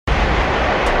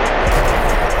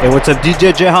Hey, what's up,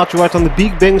 DJ J Hart right on the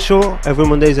Big Bang Show every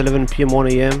Mondays 11 p.m. 1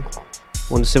 a.m.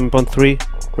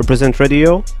 107.3 Represent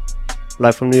Radio,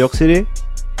 live from New York City.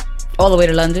 All the way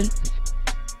to London.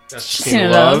 That's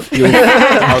love. I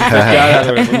forgot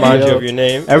how to remind you of your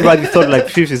name. Everybody thought like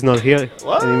Fifth is not here anymore.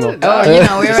 Oh, you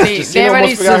know, we already. They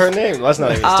almost forgot her name. Let's not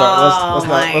even start.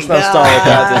 Let's not start with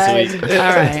that this week.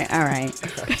 All right.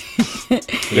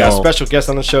 We got a special guest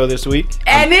on the show this week.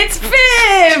 And it's Fifth!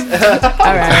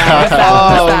 All right.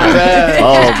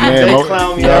 Man. They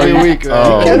clown me every week,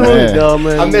 man. Oh,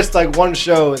 man. I missed like one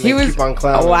show and they keep on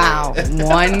clowning. Wow.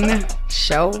 One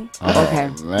show? Okay.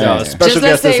 No, just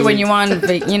let's say when you're on,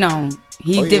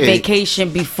 he did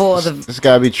vacation before the... This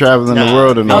guy be traveling the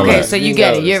world and all that. Okay, so you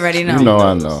get it. You already know. You know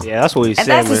I know. Yeah, that's what he said, And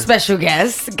that's man. a special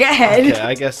guest. Go ahead. Okay,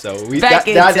 I guess so.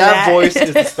 That voice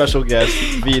is the special guest,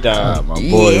 Vdon. My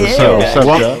boy, Yeah. what's up,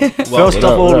 y'all? First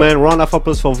of all, man, round of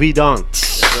applause for Vdon.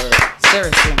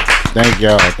 Seriously. Thank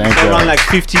y'all. Around like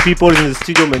 50 people in the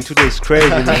studio, man. Today is crazy,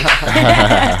 man.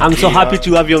 I'm so happy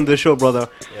to have you on the show, brother.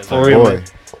 Yeah, for real, man.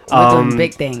 We're doing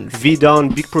big things.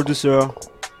 Vdon, big producer.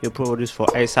 You produce for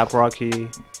A$AP Rocky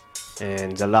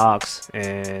and The Locks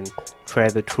and Try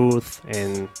the Truth,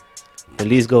 and the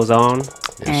list goes on.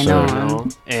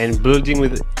 And building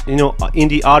with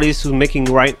indie artists who making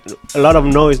a lot of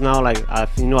noise now, like I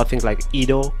think like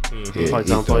Intw, for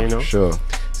example, Intw, sure.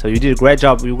 So you did a great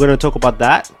job. We're gonna talk about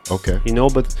that. Okay.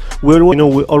 But we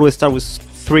always start with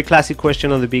 3 classic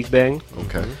questions on the Big Bang.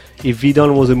 Okay. If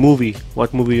Vdon was a movie,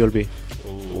 what movie you'll be?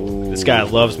 This guy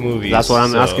loves movies. That's why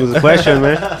I'm asking the question,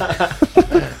 man.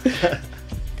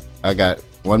 I got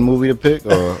one movie to pick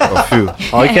or a few?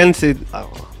 I can say,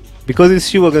 because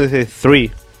it's you, we're gonna say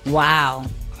 3. Wow.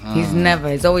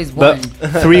 He's always But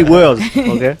one. 3 words,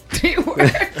 okay? 3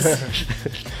 words.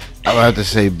 I would have to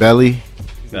say Belly,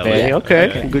 Belly,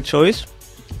 okay. Good choice.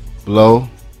 Blow,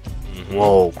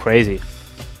 Whoa, crazy.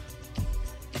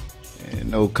 and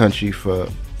No Country for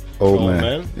Old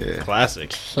Man. Yeah.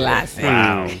 Classic.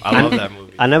 Wow. I love that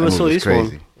movie. I never That saw movie's this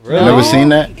crazy. one. Really? Never seen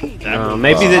that?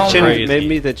 Maybe they changed. crazy.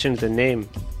 Maybe they changed the name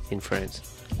in France.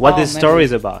 What the maybe. story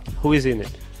is about? Who is in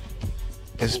it?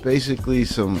 It's basically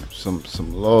some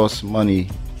lost money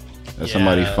that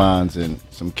somebody finds and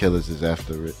some killers is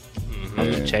after it. I'm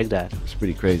gonna And check that. It's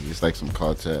pretty crazy. It's like some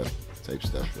cartel type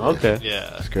stuff. Yeah. Okay.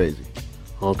 Yeah. It's crazy.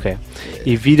 Okay.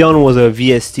 If Vdon was a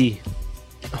VST,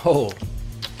 Oh.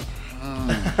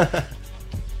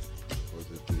 Was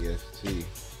it VST?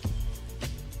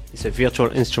 it's a virtual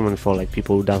instrument for like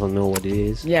people who doesn't know what it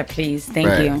is. Yeah, please. Thank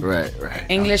you. Right.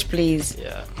 English, please.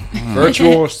 Yeah.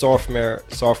 Virtual software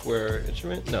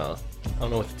instrument? No. I don't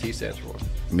know what the T stands for.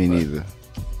 Me neither.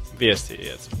 VST,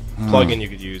 yeah. It's a plugin you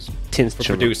could use for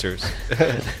Instrument. producers.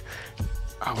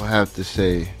 I would have to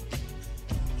say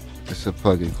it's a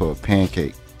plugin called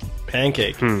Pancake.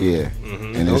 Pancake. Yeah.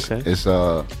 And it's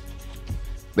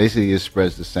basically it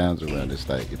spreads the sounds around. It's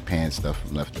like it pans stuff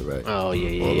from left to right. Oh All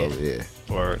yeah. over, yeah.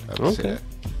 Or I have to say that.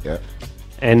 Yeah.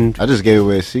 And I just gave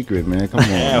away a secret, man. Come on.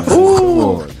 Yeah. Man. Come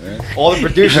on, man. all the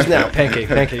producers now. Pancake,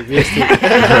 VST.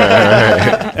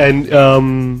 and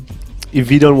if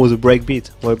Vdon was a breakbeat,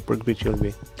 what breakbeat you'll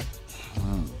be?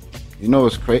 You know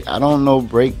what's crazy? I don't know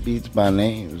break beats by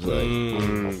names.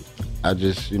 Like I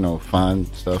just, find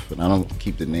stuff and I don't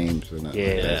keep the names or nothing.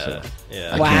 Yeah.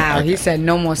 Yeah. Wow. He said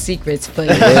no more secrets, please.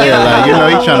 Yeah,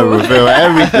 like he's trying to reveal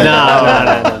everything.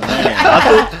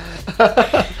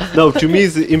 No, to me,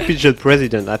 it's the impeached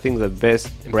president. I think the best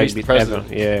Impeached breakbeat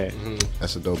president. ever. Yeah,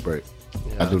 That's a dope break.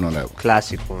 Yeah. I do know that one.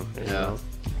 classic one. you Yeah. know.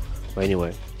 But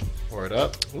anyway. Word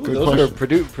up. Ooh, Good those are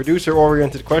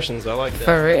producer-oriented questions. I like that.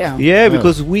 For real. Yeah,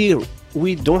 because we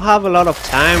don't have a lot of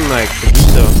time like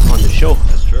producer on the show.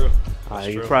 That's true.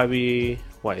 You probably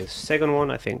second one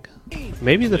I think.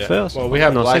 Maybe the first. Well, we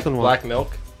have second one. Black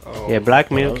Milk. Yeah, Black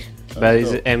Milk, that's but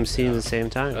he's dope. MC at the same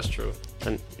time. That's true.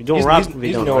 And you don't rap. We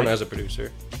He's don't. known Right? as a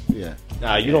producer. Yeah.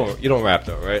 Nah, you don't rap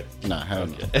though, right? Nah, hell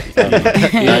no.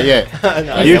 Okay. Not yet.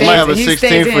 Nah, You stays- might have a he 16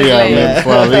 stays for in y'all, his man, lane.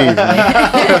 before I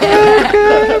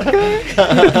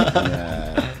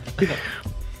leave.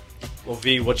 Well,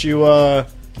 V, what you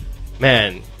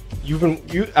man,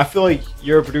 I feel like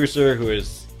you're a producer who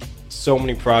has so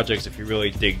many projects if you really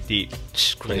dig deep,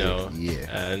 you know. Yeah.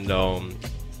 And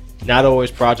not always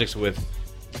projects with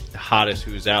the hottest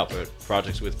who's out, but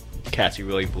projects with cats you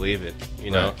really believe in,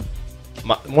 you know.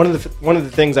 One of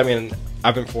the things, I mean,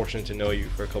 I've been fortunate to know you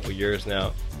for a couple years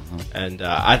now, and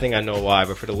I think I know why.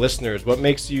 But for the listeners, what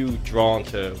makes you drawn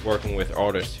to working with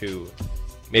artists who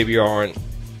maybe aren't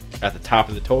at the top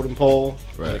of the totem pole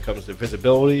when it comes to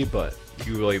visibility, but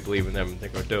you really believe in them and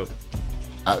think are dope?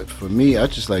 For me, I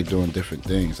just like doing different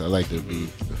things. I like to be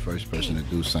the first person to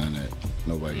do something that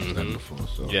nobody's done before.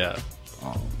 So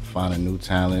finding new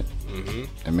talent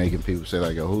and making people say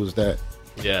like, "Yo, who's that?"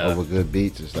 Over good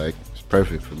beats, it's like it's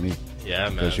perfect for me. Yeah,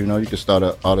 man. Because you can start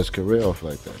an artist career off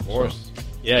like that. Of course.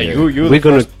 So, you. We're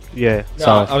gonna. No,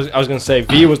 I was gonna say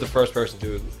V was the first person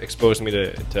to expose me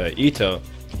to Intw.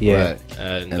 Yeah. Right.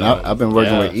 And I've been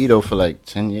working with Intw for like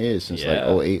 10 years since like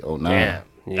 08, 09. Damn.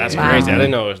 That's crazy. I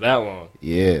didn't know it was that long.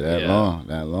 Yeah,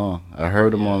 that long. I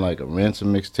heard him on like a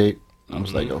Ransom mixtape. I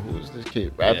was like, yo, who is this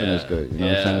kid? Rapping is good. You know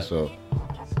what I'm saying? So,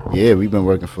 yeah, we've been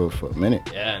working for a minute.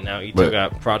 Yeah, now Intw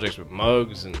got projects with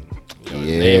Muggs and his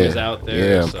name is out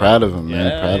there. Yeah, I'm proud of him,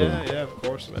 man. Proud of him. Yeah, of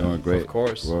course, man. Doing great. Of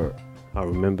course. Word. I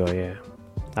remember,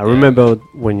 I remember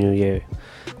when you,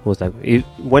 was like,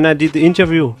 when I did the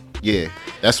interview. Yeah,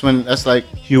 that's like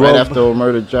you right after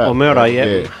Omerta dropped.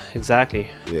 Omerta, exactly.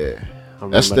 Yeah.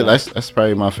 That's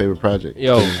probably my favorite project.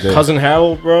 Yo, Cousin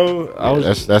Harold, bro.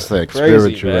 That's like crazy,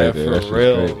 spiritual man, right there. That's for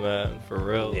real, man. For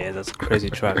real. Yeah, that's a crazy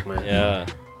track, man. Yeah.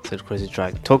 It's a crazy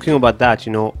track. Talking about that,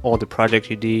 all the projects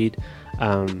you did,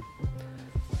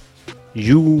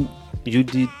 you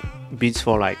did beats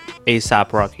for like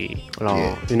A$AP Rocky,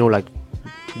 like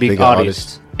big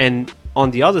artists. And on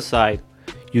the other side,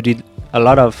 you did a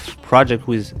lot of projects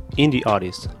with indie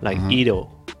artists like Vdon,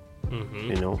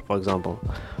 for example.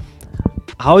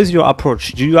 How is your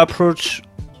approach? Do you approach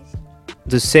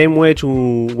the same way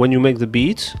to when you make the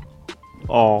beats,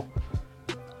 or?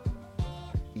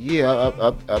 Yeah,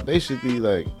 I basically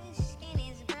like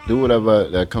do whatever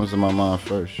that comes to my mind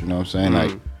first. You know what I'm saying?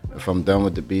 Like if I'm done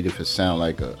with the beat, if it sound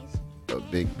like a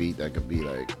big beat that could be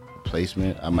like a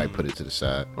placement, I might put it to the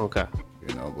side. Okay.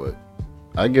 But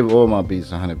I give all my beats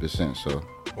 100%. So.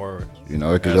 Word. It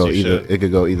could go either. It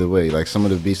could go either way. Like some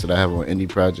of the beats that I have on indie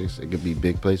projects, it could be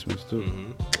big placements too.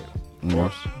 Of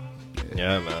course.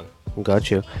 Yeah, man.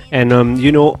 Got you. And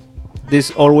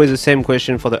there's always the same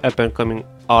question for the up and coming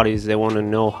artists. They want to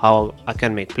know how I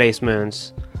can make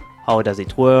placements. How does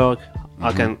it work?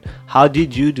 How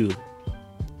did you do?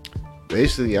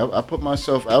 Basically, I put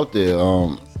myself out there.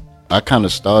 I kind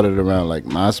of started around like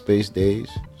MySpace days,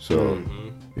 so.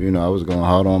 I was going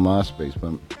hard on MySpace,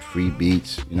 but free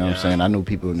beats, what I'm saying? I knew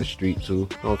people in the street too.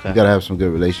 Okay. You gotta have some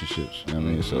good relationships, you know what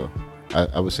I mean? So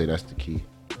I would say that's the key.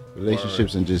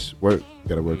 Relationships and just work. You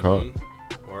gotta work hard.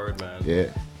 Word, man. Yeah.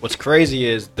 What's crazy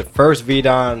is the first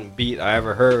Vdon beat I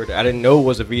ever heard, I didn't know it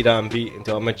was a Vdon beat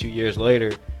until I met you years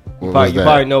later. You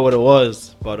probably know what it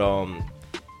was, but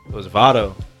it was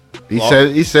Vado. He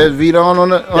said Vdon on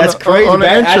the crazy, on the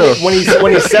man. intro.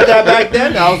 When he said that back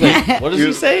then, I was like, "What is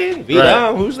he saying?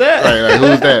 Vdon? Who's that? Right, like,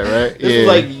 who's that? Right? This was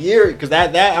like year because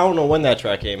that I don't know when that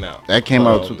track came out. That came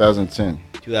out 2010.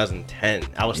 2010.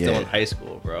 I was still in high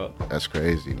school, bro. That's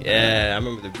crazy, man. Yeah, I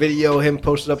remember the video, him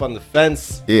posted up on the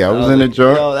fence. Yeah, I was in the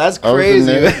joint. Yo, that's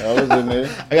crazy. I was in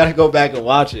there. I gotta go back and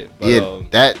watch it. But,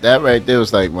 that right there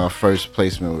was like my first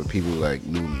placement where people like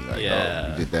knew me. Like, yeah.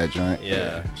 Oh, you did that joint?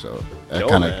 Yeah. So that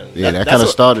kind of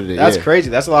started it. That's crazy.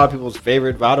 That's a lot of people's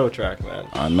favorite Vado track, man.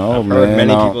 I know, I've man. heard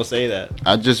many people say that.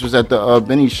 I just was at the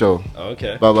Benny show.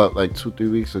 Okay. About like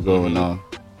 2-3 weeks ago, and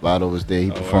Vado was there.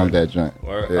 He performed that joint. Yeah.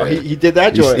 Oh, he did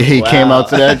that joint? He came out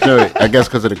to that joint. I guess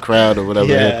because of the crowd or whatever,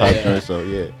 hip-hop joint. So,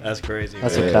 yeah. That's crazy.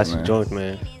 That's a classic joint,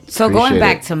 man. So going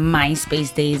back to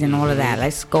MySpace days and all of that,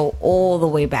 let's go all the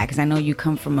way back. Because I know you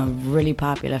come from a really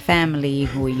popular family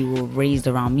who you were raised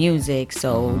around music.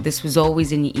 So this was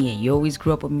always in your ear. You always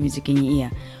grew up with music in your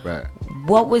ear. Right.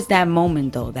 What was that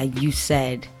moment, though, that you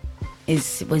said...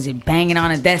 Was it banging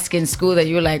on a desk in school that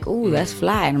you were like, ooh, that's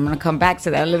fly, and I'm gonna come back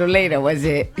to that a little later? Was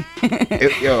it?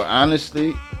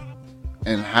 Honestly,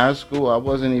 in high school, I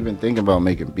wasn't even thinking about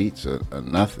making beats or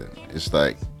nothing. It's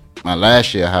like my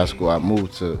last year of high school, I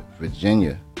moved to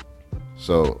Virginia,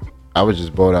 so I was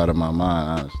just bored out of my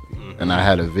mind, honestly. And I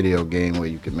had a video game where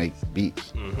you could make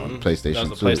beats on PlayStation 2. That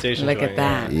was the PlayStation. Look at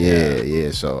that.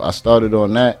 Yeah. So I started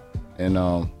on that, and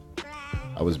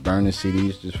I was burning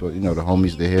CDs just for the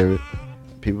homies to hear it.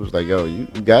 People was like, "Yo, you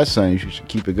got something? You should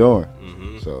keep it going."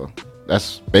 So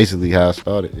that's basically how I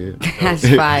started. Yeah, that's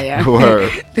fire.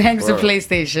 Thanks to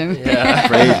PlayStation.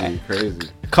 Yeah, crazy.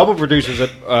 A couple producers that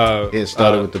it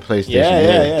started with the PlayStation.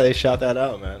 Yeah. They shot that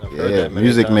out, man. I've heard that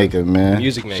Music Maker, man.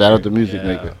 Music Maker. Shout out to Music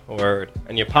Maker. Word.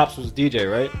 And your pops was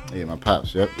DJ, right? Yeah, my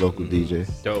pops. Yep, local DJ.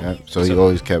 Dope. Yep. So he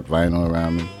always kept vinyl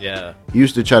around me. Yeah. He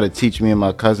used to try to teach me and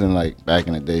my cousin like back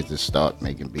in the days to start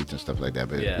making beats and stuff like that.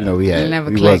 But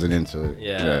we wasn't into it.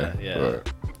 Yeah.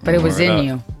 But it was in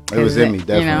you. It was in me,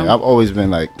 definitely. I've always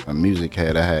been like a music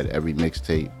head. I had every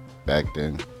mixtape back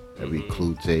then. every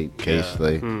Clue tape,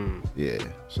 K-Slay. Yeah,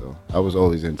 so I was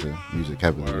always into music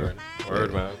heavily.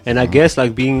 Word, man. And I guess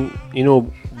like being,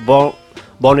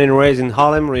 born and raised in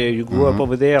Harlem, where you grew up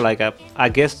over there, like I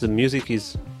guess the music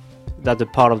is that's a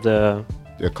part of the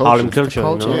Harlem culture.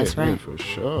 Culture, that's right. Yeah, for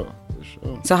sure.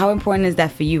 So how important is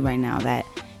that for you right now that,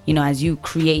 as you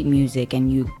create music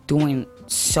and you doing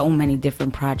so many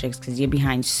different projects, because you're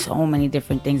behind so many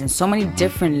different things and so many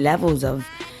different levels of,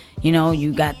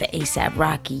 you got the ASAP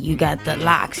Rocky, you got the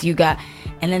Locks,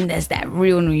 and then there's that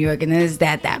real New York, and there's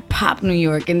that pop New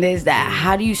York, and there's that,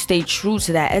 how do you stay true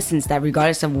to that essence that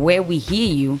regardless of where we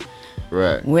hear you,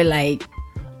 right, we're like,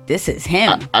 this is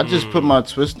him. I just put my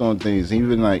twist on things,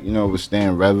 even like, with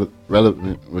staying relevant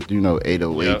with,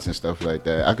 808s and stuff like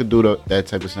that. I could do that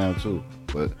type of sound too,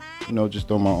 but, just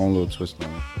throw my own little twist on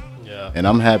it. Yeah. And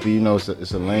I'm happy,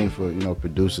 it's a lane for,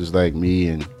 producers like me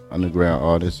and underground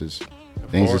artists.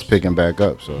 Things is picking back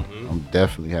up, so I'm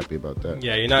definitely happy about that.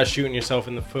 Yeah, you're not shooting yourself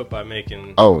in the foot by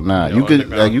making. Oh nah, you could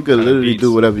literally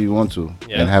do whatever you want to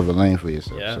and have a lane for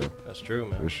yourself. Yeah, so. that's true,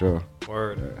 man. For sure.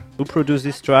 Word. Yeah. Who produced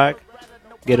this track?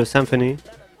 Ghetto Symphony.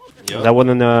 Yep. That one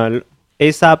on the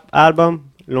ASAP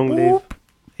album. Long live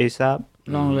ASAP.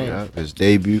 Long live. Yeah, his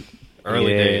debut.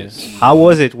 Early days. How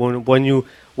was it when you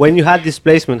had this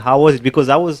placement? How was it? Because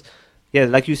I was,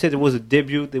 like you said, it was a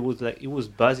debut. It was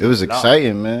buzzing. It was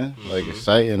exciting, man. Like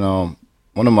exciting.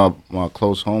 One of my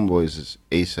close homeboys is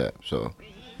ASAP, so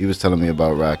he was telling me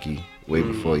about Rocky way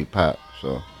before he popped.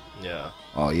 So yeah.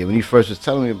 Oh yeah, when he first was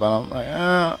telling me about it, I'm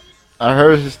like, I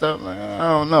heard his stuff. Like, I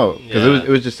don't know, because it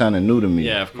was just sounding new to me.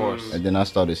 Yeah, of course. And then I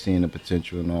started seeing the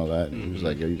potential and all that. And he was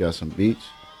like, yo, you got some beats?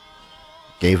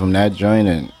 Gave him that joint,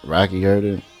 and Rocky heard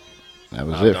it. That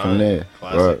was it from there.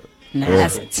 Classic. Now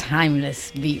that's a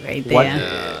timeless beat right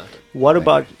there. What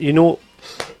about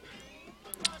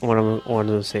what I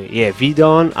wanted to say? Yeah,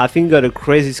 Vdon, I think got a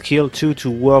crazy skill too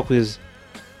to work with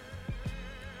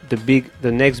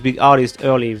the next big artist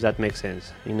early, if that makes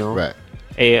sense. Right.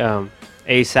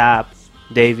 ASAP,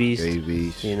 Davies.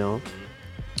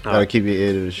 Gotta keep your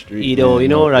ear to the street.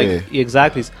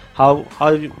 Exactly. How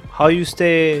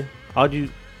do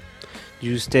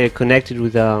you stay connected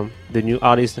with the new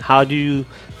artists? How do you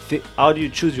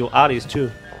choose your artist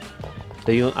too?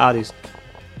 The young artist.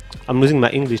 I'm losing my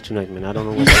English tonight, man. I don't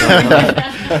know what's going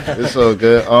on. It's so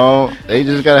good. They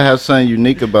just gotta have something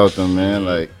unique about them, man.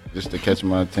 Like just to catch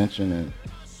my attention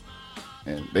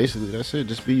and basically that's it.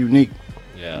 Just be unique.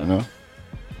 Yeah.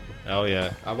 Oh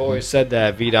yeah. I've always said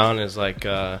that Vdon is like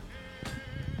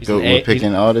he's good with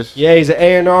picking artists. Yeah, he's an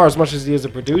A&R as much as he is a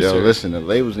producer. Yo, listen, the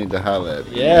labels need to holler at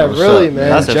me. Yeah, really, man.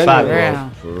 That's a fact, bro.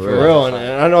 For real. And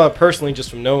I know that personally, just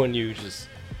from knowing you,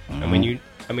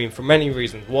 I mean, for many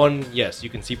reasons. One, yes, you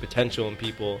can see potential in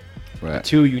people. Right.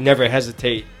 Two, you never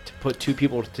hesitate to put two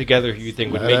people together who you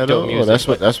think would make dope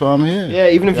music. That's why I'm here. Yeah,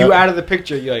 even if you out of the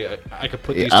picture, you're like, I could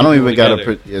put these two I don't even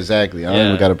together. exactly. I don't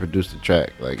even gotta produce the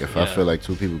track. Like if I feel like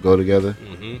two people go together,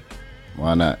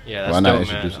 why not? Yeah, that's why not dope,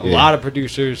 introduce? Man. A lot of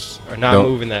producers are not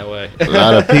moving that way. A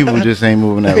lot of people just ain't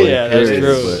moving that way. Yeah, that's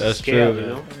true. But That's scared,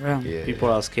 true. Yeah. People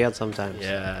are scared sometimes.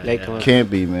 Yeah. Can't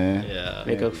be, man. Yeah.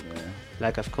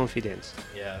 Lack of confidence.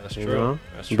 Yeah, that's You true. know?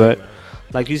 That's true. But man.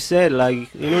 like you said,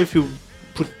 if you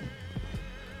put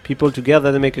people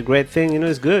together to make a great thing,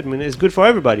 it's good. I mean, it's good for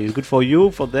everybody. It's good for you,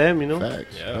 for them,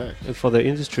 Facts. and for the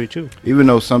industry too. Even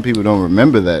though some people don't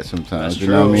remember that sometimes, That's you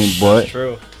know what I mean? But that's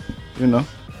true.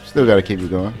 Still gotta keep it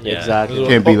going. Yeah. Exactly. You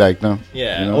can't be like them.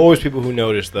 Yeah, always people who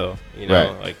notice though,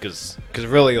 like because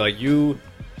really like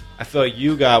I feel like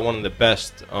you got one of the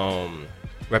best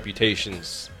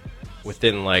reputations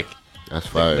within like that's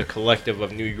fire. The collective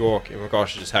of New York in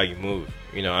regards to just how you move.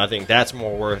 I think that's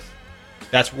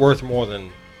worth more than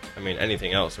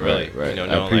anything else really. Right.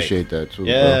 I appreciate that too.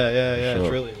 Yeah, Sure. it's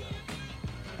really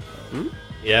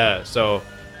yeah. So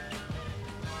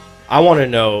I want to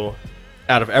know,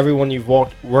 out of everyone you've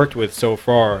worked with so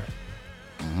far,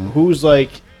 who's like,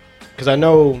 because I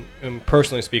know,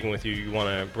 personally speaking with you, you want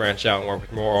to branch out and work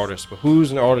with more artists, but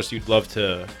who's an artist you'd love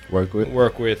to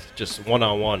work with just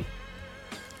one-on-one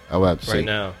I would have to say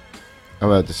now? I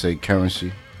would have to say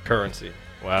Currency.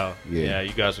 Wow. Yeah.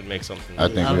 You guys would make something. I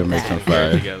think we'll make some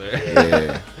fire fire together.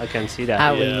 Yeah. I can see that.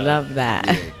 I would love that.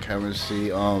 Yeah, Currency,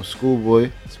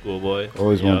 Schoolboy.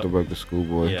 Always wanted to work with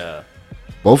Schoolboy. Yeah.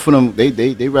 Both of them,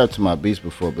 they rapped to my beats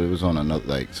before, but it was on another,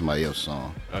 like, somebody else's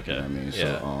song. Okay. You know what I mean?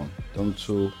 Yeah. So, them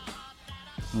two.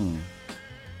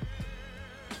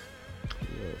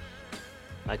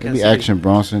 Maybe Action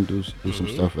Bronson, do some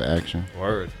stuff with Action.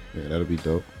 Word. Yeah, that'll be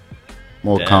dope.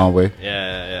 More Conway.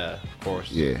 Yeah, of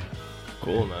course. Yeah.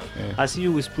 Cool, man. Yeah. I see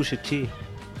you with Pusha T.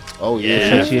 Oh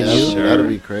yeah, Yeah, for sure. that'll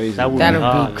be crazy. That would man. be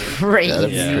That'll hard. be crazy. That'd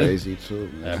be Yeah. crazy too,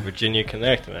 man. Virginia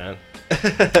Connect, man.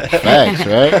 Facts,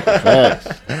 right? Facts.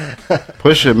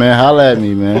 Pusha, man, holla at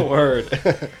me, man. Word.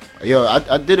 Yo,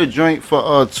 I did a joint for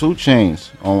 2 Chainz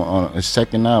on his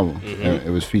second album. And it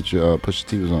was featured. Pusha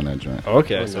T was on that joint.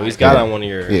 Okay, so he's got Yeah. on one of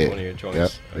your Yeah.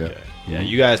 joints. Yeah. Okay. Yeah,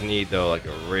 you guys need though like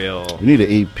a real. You need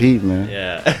an EP, man.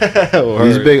 Yeah.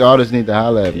 These Word. big artists need to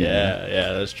holla at me. man.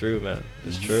 Yeah, that's true, man.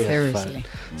 That's true. Seriously.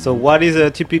 So what is a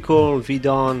typical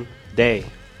Vdon day?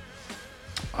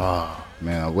 Oh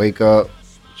man, I wake up,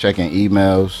 checking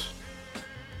emails.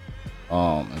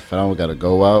 If I don't gotta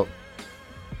go out,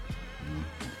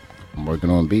 I'm working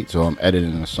on beats or I'm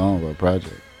editing a song or a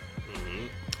project.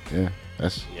 Yeah,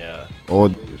 that's Yeah.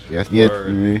 all. Yeah,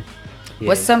 Word. me.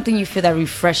 What's something you feel that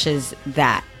refreshes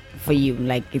that for you,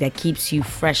 like that keeps you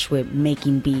fresh with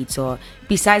making beats, or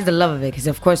besides the love of it? Because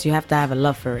of course you have to have a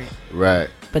love for it. Right.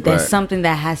 But there's right. something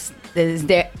that is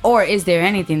there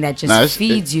anything that just Nah, it's-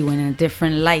 feeds you in a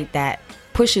different light that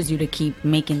pushes you to keep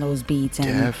making those beats? And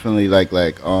Definitely like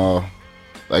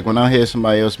when I hear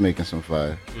somebody else making some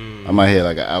fire, I might hear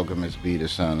like an Alchemist beat or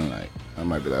something. Like I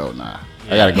might be like, oh nah,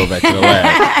 I gotta go back to the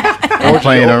lab. I'm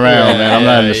playing around, man. I'm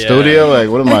not in the studio. Like,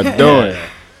 what am I doing? Yeah.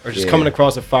 Or just Yeah. coming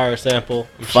across a fire sample.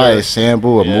 I'm Fire sure.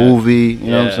 sample, a Yeah. movie. You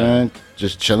know what I'm Yeah. saying?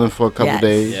 Just chilling for a couple Yes.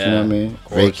 days. Yeah, You know what I mean? of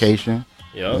course. Vacation.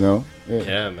 Yep. You know?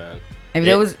 Yeah, man. if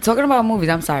there was talking about movies,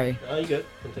 I'm sorry. Oh, you good?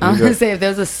 I was gonna say if there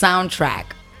was a soundtrack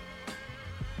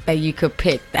that you could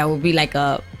pick, that would be like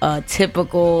a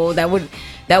typical that would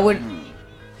That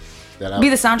be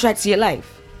the soundtrack to your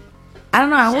life. I don't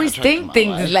know. I always Soundtrack to think my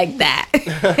things life. like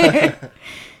that.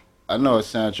 I know a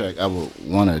soundtrack I would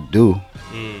want to do.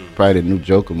 Probably the new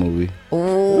Joker movie.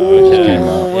 Ooh, came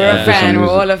out. we're Yeah. a fan. We're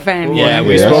Music. all a fan. Yeah,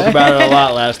 we Yeah. spoke about it a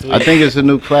lot last week. I think it's a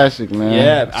new classic, man.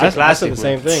 Yeah, I said classic, the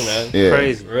same thing, man. Yeah.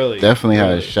 Crazy. Really. Definitely how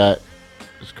really. it's shot.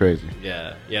 It's crazy.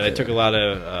 Yeah, they took a lot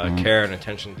of care and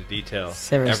attention to detail.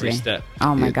 Seriously. Every step.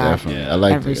 Oh my Yeah, god. definitely. Yeah. I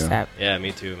like Every it. Yeah. step. Yeah,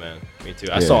 me too, man. Me too.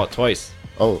 I Yeah. saw it twice.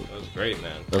 Oh, It was great,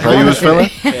 man. that's how you was feeling?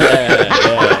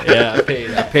 Yeah.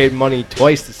 I paid money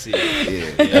twice to see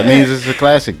it. Yeah. That means it's a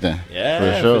classic then.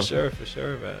 Yeah, For sure. for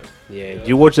sure, man. Yeah.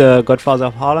 You watch the Godfather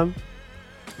of Harlem?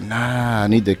 Nah, I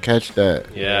need to catch that.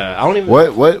 Yeah, I don't even. What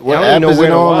I don't even app know is where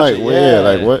it to on? watch Like it. where? Yeah.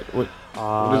 Like what is it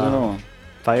on?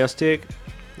 Fire Stick?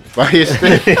 Fire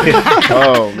Stick.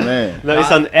 Oh man. No,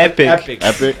 it's on Epic. Epic.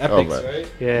 Epic? Oh, Epics, right. right?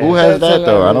 Yeah. Who has That's that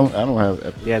though? I hilarious. don't have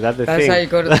Epic. Yeah, that's the That's thing. how you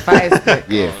go to the fire stick.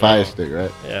 Yeah, Fire Stick,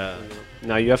 right? Yeah.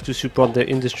 Now you have to support the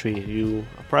industry. You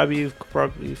probably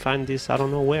find this. I don't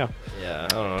know where. Yeah, I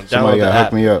don't know. Somebody Download the gotta hook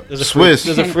app. me up. There's a Swiss.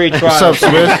 Free, there's a free trial. What's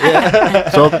up,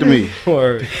 Swiss? Talk to me.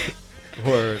 Word,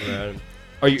 man.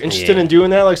 Are you interested Yeah. in doing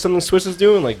that, like something Swiss is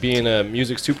doing, like being a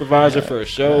music supervisor for a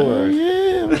show? Oh, Or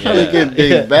yeah, I'm trying to get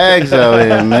big bags out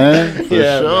here, man. For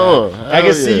Yeah, sure. man. I can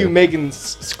Hell see yeah. you making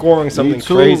scoring something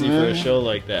too, crazy for man. a show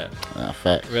like that. Nah,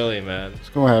 facts. Really, man. It's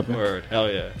gonna happen. Word, hell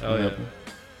yeah, hell yeah.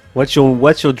 What's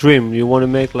your dream? You want to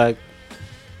make like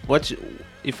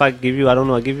if I give you, I don't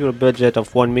know, I give you a budget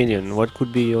of 1 million, what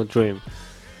could be your dream?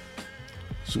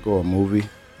 Score a movie.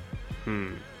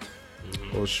 Hmm.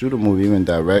 Or shoot a movie, even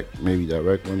maybe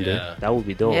direct one day. Yeah, That would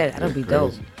be dope. Yeah, that'll be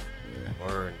dope. Crazy.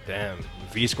 word, damn.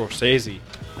 V Scorsese.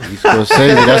 He's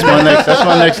Scorsese. That's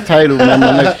my next title, man.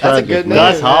 My next project. good man. name.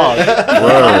 That's hard.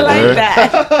 Word, I like man.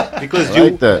 that. Because I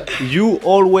like that. you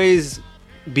always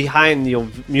behind your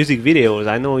music videos.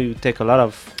 I know you take a lot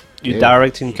of you Yeah.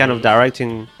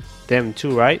 directing them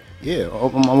too, right? Yeah,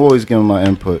 I'm always giving my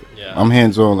input. Yeah. I'm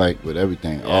hands on like with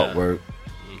everything, Yeah. artwork.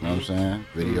 You know what I'm saying?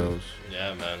 Videos.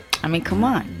 Yeah, man. I mean, come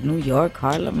on, New York,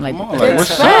 Harlem, like, Come on, like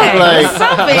what's up? Right. Like What's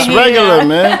up in it's here? regular,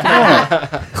 man. Come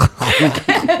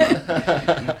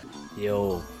on.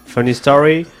 Yo, funny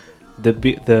story. The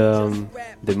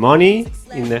money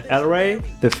in the LRA,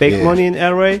 the fake Yeah. money in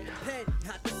LRA,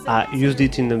 I used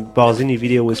it in the Barzini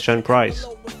video with Sean Price.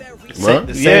 What?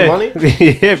 The same money?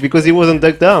 Yeah, because he wasn't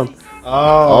dug down.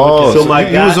 Oh, So so my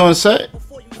you guy- was on set?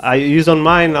 I used on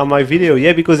my video,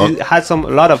 yeah, because he had a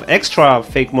lot of extra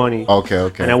fake money.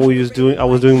 Okay. And I was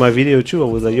doing my video too. I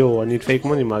was like, yo, I need fake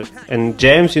money, man. And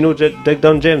James, you know, Dug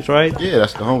Down James, right? Yeah,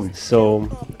 that's the homie. So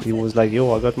he was like,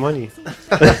 yo, I got money.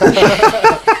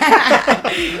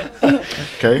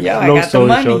 Okay. Yo, I Long got the story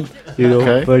money. short, you know.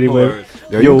 Okay. But anyway, Word.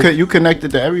 Yo, you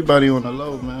connected to everybody on the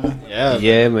low, man. Yeah.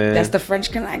 yeah, man. That's the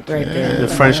French Connect right there. the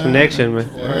French connection, man.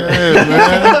 Yeah,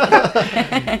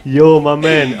 man. Yo, my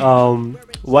man.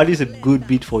 What is a good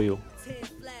beat for you?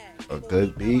 A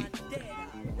good beat.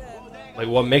 Like,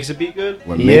 what makes it be good?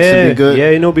 What makes it be good? Yeah,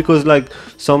 you know, because like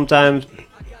sometimes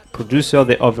producer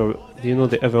they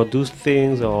overdo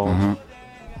things or. Mm-hmm.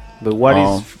 But what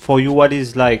is for you? What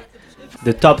is like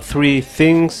the top 3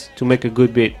 things to make a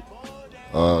good beat.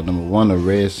 Number 1, a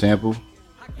red sample.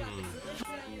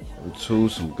 Number 2,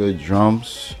 some good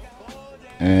drums.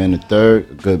 And the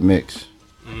 3rd, a good mix.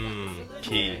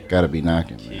 Key. Gotta be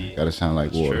knocking, man. Gotta sound like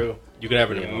That's water. true. You can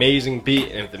have an amazing beat,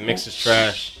 and if the mix is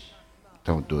trash,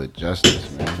 Don't do it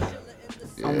justice, man.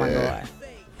 Oh my god.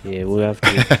 Yeah, we have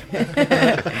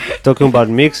to. Talking about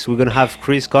mix, we're gonna have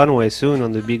Chris Conway soon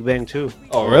on the Big Bang too.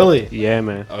 oh really? Yeah,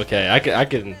 man. Okay, I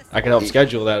can help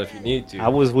schedule that if you need to. I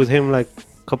was with him like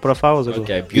a couple of hours ago.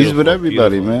 Okay, He's beautiful. with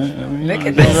everybody, beautiful. man. I mean, Look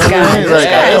at this guy. Like,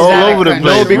 Yeah, all he's over the not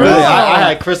place, No, because man. I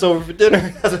had Chris over for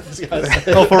dinner. That's what this guy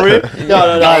said. Oh, for real?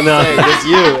 No,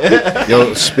 it's you.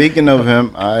 Yo, speaking of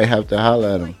him, I have to holler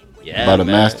at him. Yeah, About a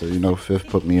man. master, you know, Fifth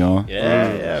put me on.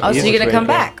 Yeah. Oh, so He's you're gonna great come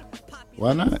guy. back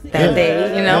Why not? that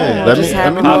day? You know, Yeah, or let just me,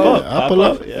 have let me him know. over? I'll pull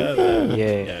up. Yeah, man. Yeah.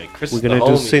 Yeah, Chris We're is the gonna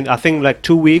do homie. I think like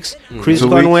 2 weeks. Chris 2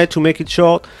 Conway, weeks. to make it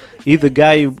short, he's the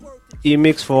guy he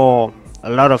mixed for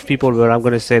a lot of people, but I'm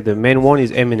gonna say the main one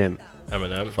is Eminem.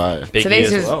 Eminem. Fire. Biggie Today's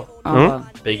as his. well. Oh,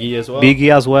 Biggie as well.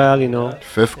 Biggie as well, you know.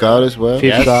 Fifth God as well.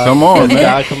 Fifth God. Come on, This man.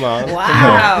 guy, come on.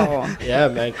 wow. Yeah,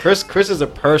 man. Chris is a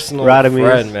personal Radimus.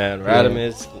 friend, man.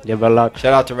 Radimus. Yeah, but a lot.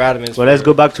 Shout out to Radimus. Well, let's for-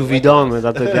 go back to Vdon, man.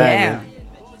 That's the guy. Yeah. Man.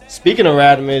 Speaking of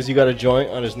Radimus, you got a joint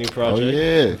on his new Oh, project.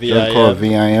 yeah. VIM. Joint called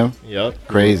VIM. Yep.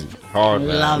 Crazy. Hard,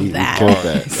 man. Love He that. killed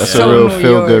that. That's So a real New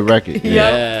feel-good York. record.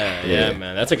 Yeah, Yeah.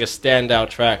 man. That's like a standout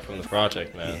track from the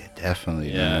project, man.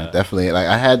 Definitely, Yeah. man. Definitely. Like,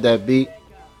 I had that beat,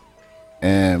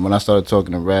 and when I started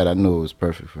talking to Rad, I knew it was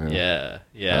perfect for him. Yeah,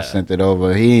 yeah. I sent it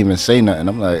over. He didn't even say nothing.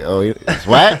 I'm like, oh, it's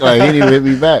whack? Like, he didn't even hit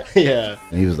me back. Yeah,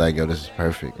 And he was like, yo, this is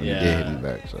perfect. And he did hit Yeah. me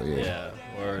back. So, yeah. yeah.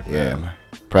 Word, Yeah, man. man.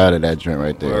 Proud of that joint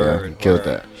right there. Yeah. Word, He killed word.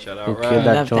 that. Shout You out, killed Rad.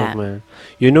 that Love joint, that. man.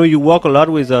 You know, you work a lot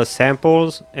with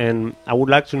samples, and I would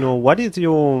like to know what do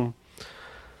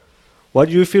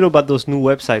you feel about those new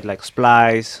websites like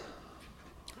Splice?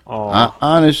 Or I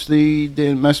honestly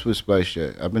didn't mess with Splice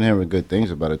yet. I've been hearing good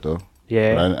things about it, though.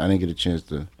 yeah, But I didn't get a chance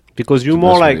to. because you're to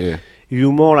more mess like with it, yeah.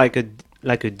 you're more like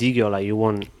a digger, like you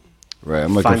want Right,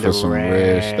 I'm looking find for the some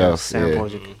rare stuff.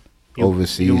 samples. Yeah. You-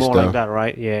 Overseas you're more stuff. like that,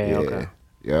 right? Yeah, Yeah. okay.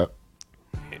 Yeah.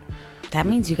 That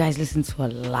means you guys listen to a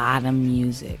lot of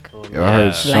music. Yo, I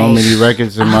heard so Like- many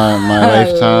records in my A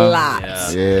lifetime. lot.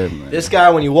 Yeah. Yeah, man. This guy,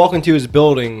 when you walk into his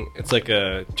building, it's like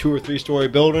a 2 or 3 story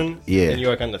building. Yeah. And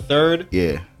you're like on the 3rd.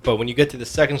 Yeah. But when you get to the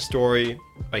 2nd story,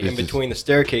 like in It's just between the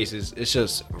staircases, it's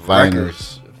just vinyls.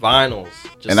 records, vinyls.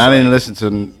 Just And I didn't listen to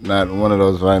not one of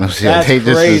those vinyls yet. That's They just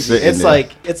was crazy. sitting It's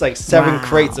there. like 7 Wow.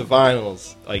 crates of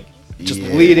vinyls, like just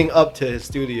Yeah. leading up to his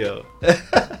studio.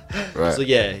 Right. So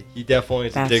yeah, he definitely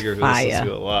is a That's digger who fire. listens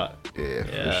to it a lot. Yeah,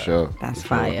 Yeah. for sure. That's For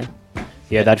sure. fire.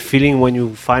 Yeah, that feeling when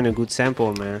you find a good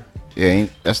sample, man. Yeah,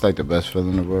 that's like the best feeling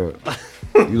in the world.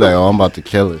 You like, oh, I'm about to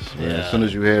kill this, man. Yeah. As soon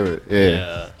as you hear it,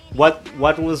 yeah. What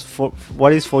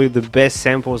is for you the best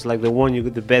samples, like the one you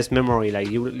get the best memory, like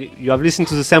you have listened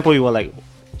to the sample, you were like,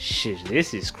 shit,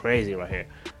 this is crazy right here.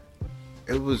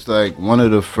 It was like one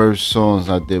of the first songs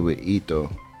I did with Intw.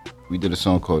 We did a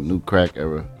song called New Crack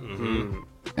Era.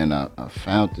 And I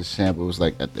found the sample. It was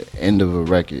like at the end of a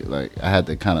record. Like I had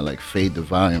to kind of like fade the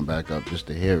volume back up just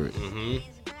to hear it.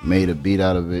 Made a beat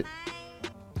out of it,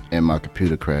 and my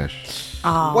computer crashed.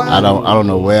 Oh, I don't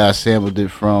know where I sampled it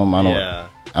from. I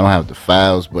don't have the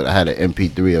files, but I had an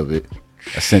MP3 of it.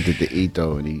 I sent it to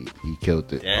Intw, and he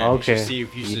killed it. Damn, Okay. you should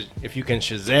see if you can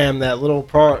Shazam that little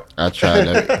part. I tried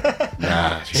that.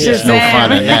 Nah, Shazam. no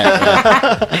fun in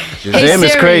that. Shazam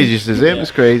is Siri. crazy. Shazam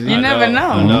is crazy. You never know.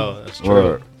 I know. That's true.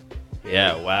 Word.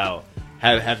 Yeah. Wow.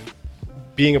 Have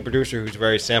being a producer who's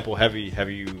very sample heavy, have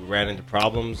you ran into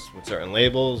problems with certain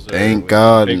labels? Or Thank with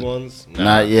God, Big ones? Nah.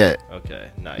 Not yet.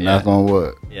 Okay. Not yet. Knock on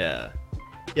wood. Yeah.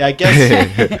 Yeah. I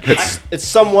guess it's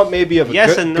somewhat maybe of a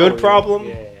Yes good, and no, good problem.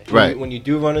 yeah. Right. When you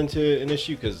do run into an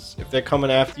issue, because if they're coming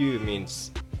after you, it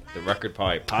means the record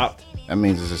probably popped. That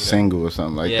means it's a single or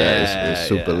something like that. It's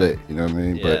super Yeah. lit. You know what I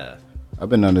mean? Yeah. But I've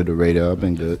been under the radar. I've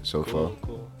been good so far.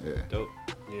 Cool. Yeah. Dope.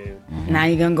 now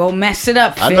you're gonna go mess it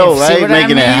up. I Fifth. know, See right? what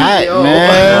Making I it mean? hot, Yo.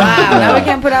 man. Wow, now we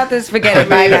can't put out this. Forget it,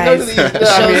 bye guys.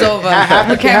 Show's over.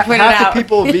 We can't put it half out. the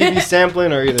people VB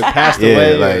sampling are either passed Yeah,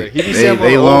 away or like he be they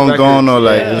sampling old long records. gone or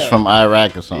like Yeah. it's from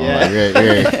Iraq or something. Yeah. Like,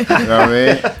 yeah. You know what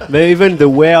I mean? But even the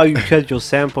way you cut your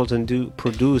samples and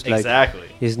produce, like, Exactly.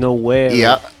 there's no way.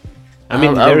 Yeah. I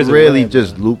mean, I there is a really way,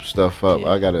 just but- loop stuff up.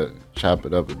 Yeah. I gotta chop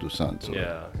it up and do something to Yeah.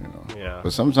 it. You know. Yeah.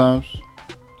 But sometimes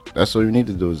that's all you need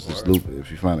to do is just loop it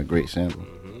if you find a great sample.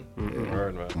 Word.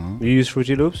 Word, man. You use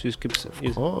Fruity Loops? You skip.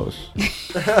 Of course.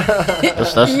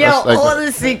 Yo, all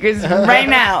the secrets right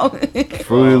now.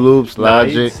 Fruity Loops, He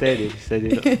Logic. said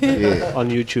it Yeah. on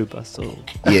YouTube. So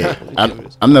Yeah.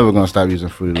 I'm never gonna stop using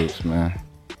Fruity Loops, man.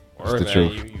 Word, the man.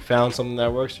 truth. You found something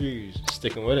that works for you. You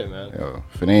sticking with it, man. Yo,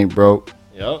 if it ain't broke,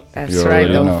 Yep. That's You right.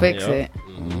 already Don't know. fix Yep. it.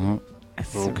 mhm.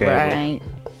 That's Okay, right.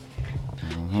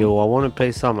 yo, I want to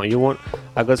play some. You want?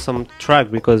 I got some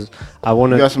track because I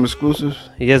want You got to. some exclusives?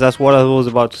 Yes, that's what I was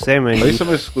about to say, man. Play You,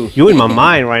 some exclusives. you in my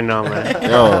mind right now, man.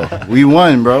 Yo, we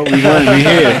won, bro. We won. We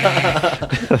here.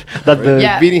 That the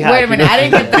Yeah. beanie hat. Wait a minute. I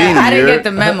didn't get the. Beanie, I didn't yeah. get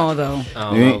the memo though. I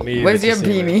don't know. Me Where's either, your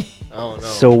Casino. beanie? I don't know.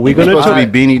 So we're We're gonna supposed try.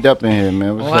 to be beanied up in here,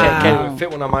 man. What's Wow. up? Can't even fit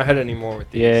one on my head anymore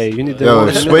with these. Yeah, you need to. Yo,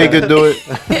 if Sway could do it,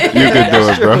 you could do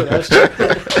it, bro.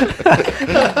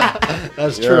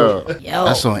 That's true. Yo, Yo.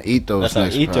 that's on Ethos That's on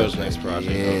next Ito's project. next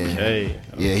project. Yeah. Okay.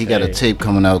 Yeah, he got a tape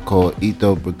coming out called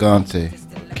Ito Brigante.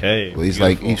 Okay. Where he's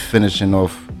like, Beautiful. he's finishing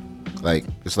off, like,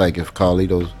 it's like if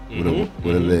Carlitos would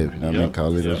have lived. You know what I mean? Yep,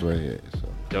 Carlitos yep. right here. So.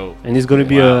 Dope. And it's gonna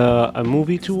be Wow. a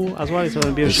movie too as well. It's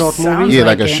gonna be a short sounds movie. Yeah,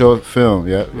 like a like it. short film.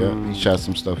 Yeah, yeah. He shot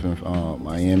some stuff in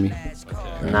Miami.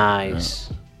 Nice.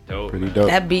 Dope. Pretty dope.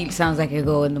 That beat sounds like it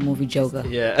go in the movie Joker.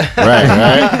 Yeah.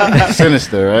 Right.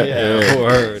 Sinister, right? Yeah.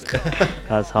 Word.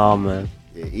 That's hard, man.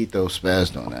 Yeah, Ito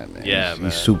spazzed on that, man. Yeah, he's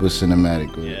man. super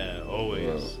cinematic with it. Yeah.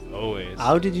 Always. Always.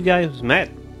 How did you guys met?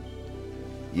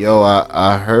 Yo,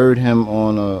 I heard him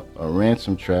on a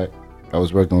Ransom track. I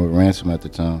was working with Ransom at the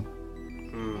time.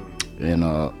 And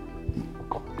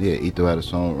yeah, Ito had a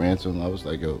song with Ransom. I was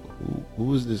like, yo,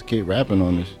 who is this kid rapping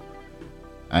on this?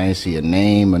 I didn't see a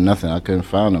name or nothing. I couldn't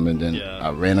find him. And then Yeah. I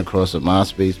ran across a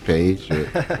MySpace page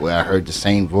where I heard the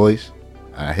same voice.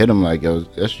 I hit him like, yo,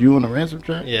 that's you on the Ransom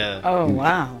track? Yeah. Oh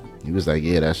wow. He was like,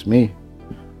 yeah, that's me.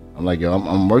 I'm like, yo,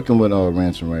 I'm working with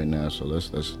Ransom right now, so let's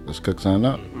cook something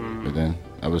up. But then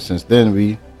ever since then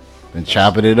we been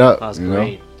chopping it up. That's you know?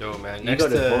 great. Dope, man. You Next got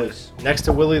the to voice. next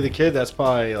to Willie the Kid, that's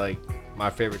probably like my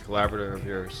favorite collaborator of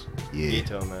yours. Yeah.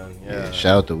 Ito, man. Yeah. Yeah.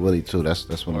 Shout out to Willie too. That's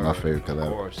one of my Word. favorite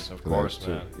Of course,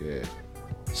 too. man. Yeah,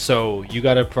 So you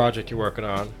got a project you're working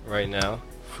on right now.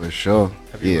 for sure.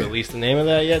 Have you Yeah. released the name of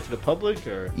that yet to the public,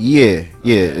 or? Yeah.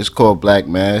 It's called Black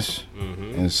Mass.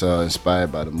 Mm-hmm. And it's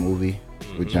inspired by the movie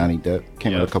with Johnny Depp.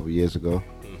 Came out Yep. a couple years ago.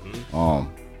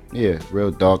 Mm-hmm. Yeah, real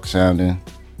dark sounding.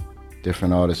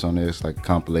 Different artists on there. It's like a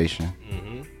compilation.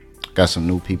 Mm-hmm. Got some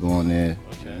new people on there.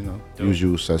 Okay. You know, Dope.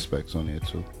 usual suspects on there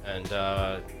too.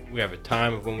 And we have a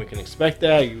time of when we can expect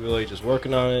that. You really just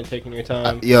working on it, taking your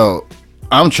time. Yo,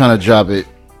 I'm trying to drop it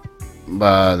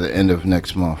by the end of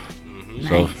next month. Mm-hmm.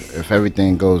 So Nice. if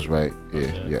everything goes right,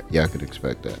 Okay. yeah, y'all could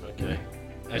expect that. Okay.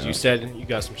 As you said, you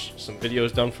got some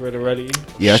videos done for it already.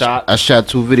 Yeah, Shot. I shot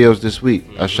 2 videos this week.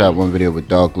 I shot one video with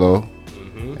Dark Glow,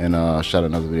 Mm-hmm. and I shot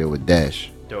another video with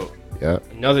Dash. Dope. Yeah,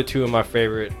 Another two of my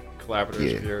favorite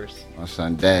collaborators Yeah. of yours. my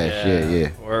son Dash. Yeah.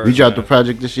 Word, We dropped man. the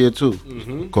project this year too,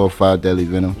 Mm-hmm. called 5 Deadly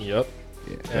Venom. Yep.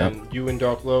 Yeah, And you and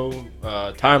Dark Low,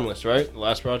 Timeless, right? The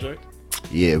last project.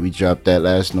 yeah, we dropped that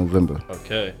last November.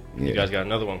 Okay. You Yeah. guys got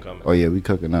another one coming. Oh yeah, we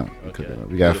cooking up. We Okay, cooking up.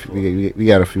 We got beautiful. we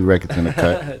got a few records in the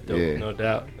cut. Dope, Yeah. no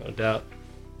doubt, no doubt.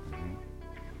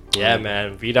 Yeah,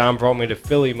 man. Vdon brought me to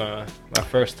Philly my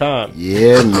first time.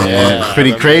 Yeah, man. Yeah, It's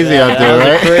pretty I remember crazy that. out there,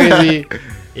 That right? was crazy.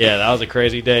 Yeah, that was a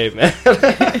crazy day, man.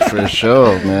 For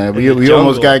sure, man. We the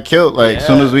almost jungle. got killed like as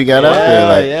soon as we got out there.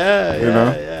 Like, yeah, you yeah,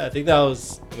 know? yeah. I think that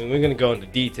was. I mean, we're gonna go into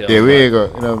detail. yeah, we but ain't go.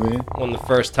 You know what I mean? one of the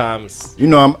first times. You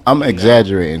know, I'm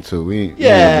exaggerating too. We Yeah, you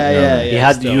know, yeah, You yeah.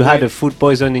 had still, you had we- the food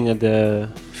poisoning at the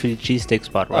Philly cheesesteak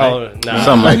spot, right? Oh, nah.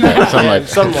 Something like that. Something like that.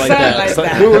 Something like Something that. like So-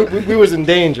 that. we was in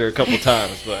danger a couple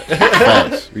times, but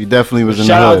Facts. We definitely was in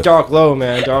shout the out hood. Dark Low,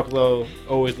 man. Dark Low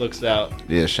always looks out.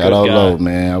 Yeah, shout Good out guy. Low,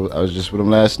 man. I was just with him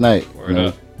last night. Word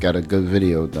up. Got a good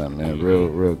video done, man.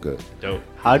 Real good. Dope.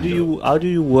 How do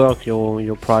you work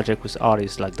your project with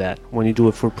artists like that? When you do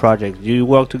a full project, do you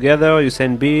work together? Or you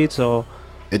send beats or?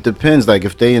 It depends. Like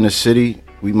if they in the city,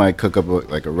 we might cook up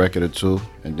like a record or two,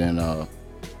 and then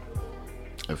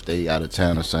if they out of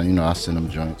town or something, I send them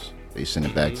joints. They send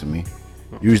it back to me.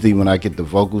 Usually when I get the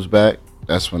vocals back,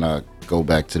 that's when I go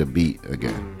back to the beat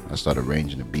again. I start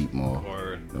arranging the beat more.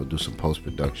 Or Do some post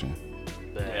production.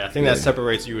 yeah, I think that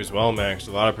separates you as well, man. Because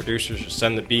a lot of producers just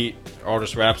send the beat,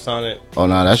 artist raps on it. Oh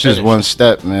no, that's just Finish. one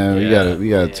step, man. Yeah. We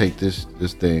gotta take this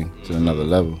thing to another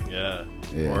level. Yeah.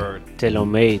 Yeah. Word. Tailor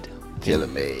made, Tailor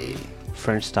made.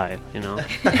 French style,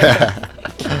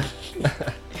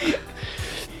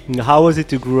 How was it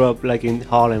to grow up like in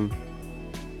Harlem?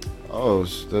 Oh,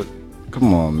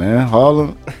 Come on, man.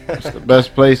 Harlem, it's the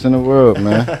best place in the world,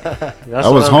 man. That's I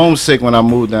was what homesick when I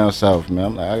moved down south, man.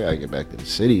 I'm like, I gotta get back to the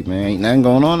city, man. Ain't nothing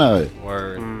going on out here.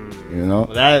 Word. You know?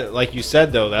 Well, that, like you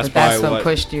said though, that's But that's probably what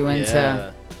pushed you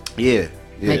into Yeah,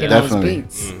 making definitely,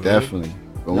 those beats. definitely.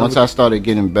 But once I started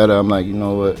getting better, I'm like, you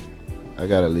know what? I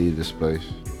gotta leave this place.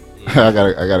 I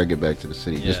gotta get back to the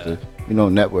city just to,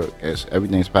 network. As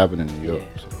everything's popping in New York.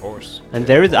 of course. And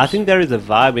I think there is a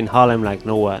vibe in Harlem like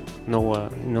nowhere,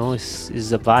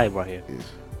 it's a vibe right here.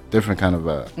 Different kind of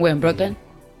vibe. We're in Brooklyn.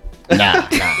 Nah.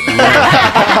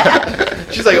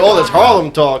 She's like, oh, that's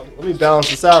Harlem talk. Let me balance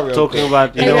this out real Talking quick.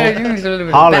 about, You gotta give me a little bit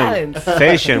of Harlem balance.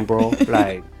 fashion, bro.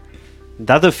 Like,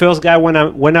 that's the first guy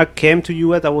when I came to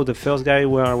US. That was the first guy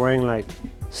wearing like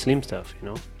slim stuff,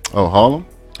 Oh, Harlem?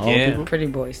 Yeah. People? Pretty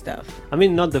boy stuff. I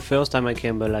mean, not the first time I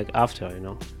came, but like after,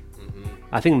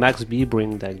 I think Max B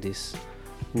bring like this,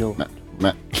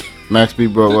 Max B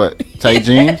brought what? Tight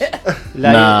jeans? like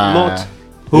Nah. not.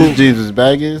 Whose jeans was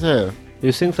baggy as hell?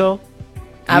 You think so?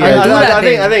 I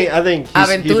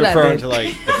think he's referring to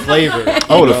like the flavor.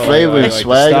 Oh, the flavor and the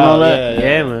swag and style, all that?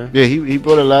 Yeah, man. Yeah, he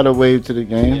brought a lot of wave to the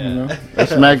game, you know.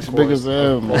 That's Max big as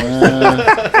hell, man.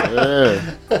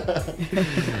 Yeah.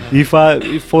 If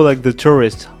for like the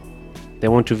tourists, they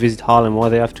want to visit Harlem, what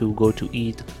they have to go to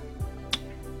eat.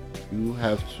 You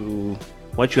have to,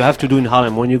 What you have to do in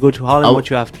Harlem when you go to Harlem? What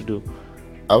you have to do?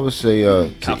 I would say,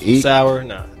 to eat. Sour,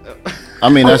 nah. I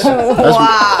mean, that's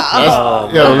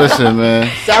yo, listen, man.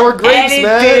 Sour grapes,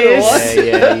 man. What?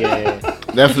 Yeah.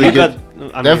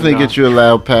 Definitely get you a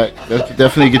loud pack.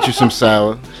 Definitely get you some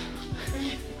sour.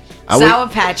 Sour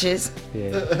Patches.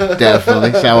 Yeah.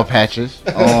 Definitely sour patches.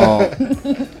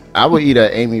 I would eat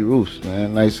at Amy Roof's,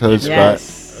 man. Nice hood Yes.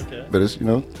 spot. Okay. But it's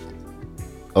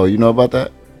Oh, you know about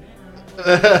that?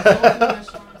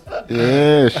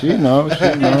 Yeah, she knows.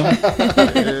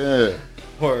 Yeah.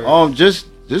 Word. Just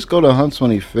go to Hunt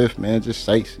 25th, man. Just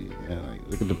sightsee, man. Like,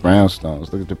 look at the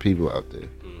brownstones. Look at the people out there.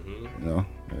 Yeah.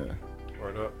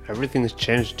 Word up. Everything's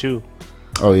changed too.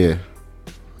 Oh yeah.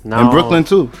 Now, In Brooklyn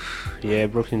too. Yeah,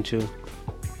 Brooklyn too.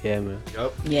 Yeah, man.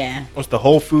 Yep. Yeah. Once the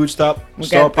Whole Foods start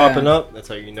popping up, that's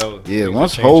how you know. Yeah, things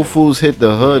once are Whole changing. Foods hit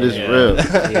the hood, it's real.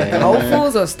 Yeah. Whole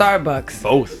Foods or Starbucks?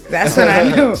 Both. That's what I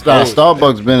knew.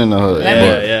 Starbucks been in the hood.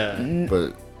 Yeah.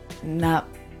 But No.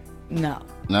 no.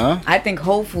 I think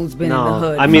Whole Foods been in No, the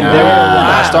hood. I mean,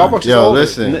 Starbucks is Yo, older.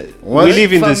 listen. we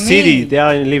live in For the city. me- They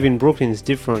are live in Brooklyn. It's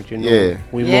different, Yeah.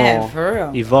 We Yeah, more for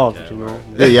real. evolved,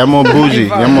 Yeah, y'all more bougie.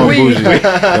 Y'all more Oui. bougie.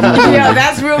 Y'all more bougie. Yo,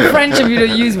 that's real French of you to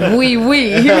use oui.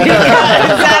 Because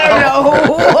I don't know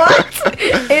what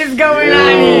is going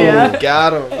on here.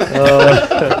 Got him.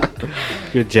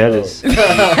 You're jealous.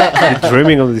 You're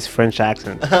dreaming of this French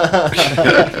accent.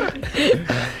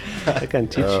 I can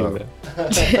teach you,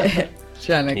 man.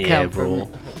 Trying to Yeah, count for bro. me.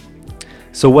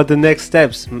 So what the next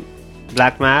steps?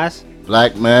 Black Mass?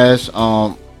 Black Mass.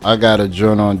 I got a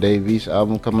Journal on Davies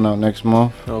album coming out next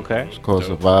month. Okay. It's called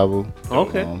Survival.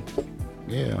 Okay.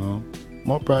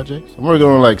 More projects. I'm working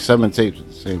on like 7 tapes at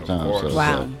the same time. So it's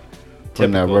Wow. like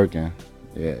putting that Typical. work in.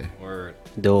 Yeah. Word.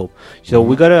 Dope. So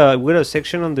we got a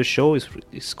section on the show.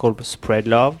 It's called Spread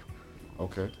Love.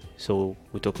 Okay. So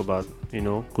we talk about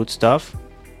good stuff.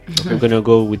 We're gonna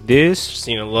go with this.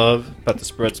 Christina Love, about to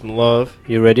spread some love.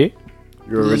 You ready?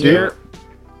 You already Here.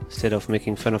 Instead of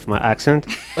making fun of my accent.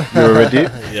 You already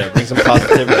Yeah, bring some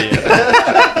positivity in.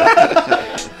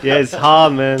 Yeah, it's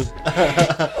hard, man.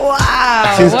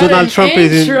 Wow. Since what Donald an Trump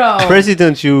is intro.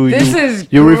 president, This you is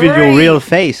reveal your great. real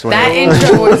face, That right?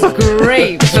 intro was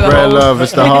great. So Spread love.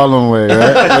 It's the Harlem way,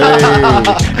 right?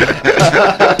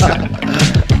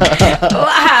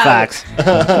 wow. Facts.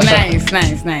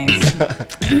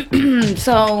 Nice.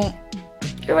 So,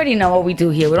 you already know what we do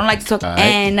here. We don't like to talk. All right.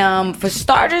 And for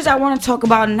starters, I want to talk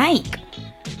about Nike.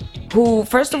 Who,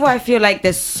 first of all, I feel like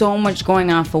there's so much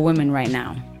going on for women right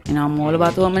now. I'm all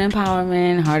about the women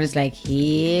empowerment. Heart is like,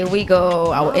 here we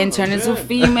go. Our intern is a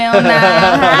female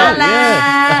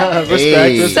now. Holla.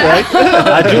 Respect.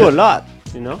 I do a lot,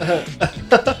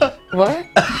 What?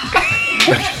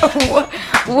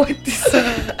 what?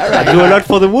 I do a lot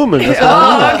for the woman. That's what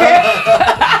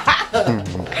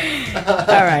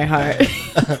All right, Heart.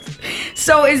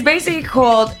 So it's basically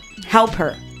called Help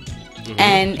Her,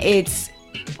 and it's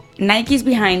Nike's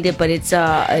behind it, but it's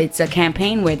a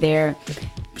campaign where they're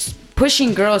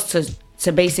pushing girls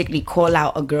to basically call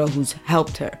out a girl who's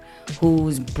helped her,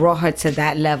 who's brought her to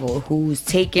that level, who's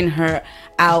taken her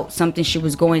out something she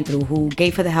was going through, who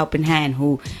gave her the helping hand,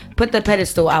 who put the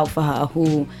pedestal out for her,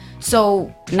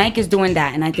 so Nike is doing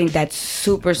that, and I think that's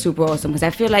super, super awesome, because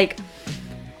I feel like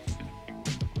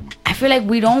feel like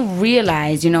we don't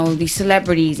realize, these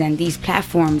celebrities and these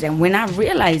platforms, and we're not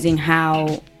realizing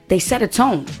how they set a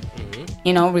tone.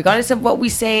 Regardless of what we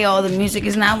say, the music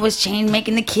is not what's changed,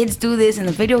 making the kids do this, and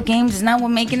the video games is not what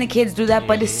making the kids do that,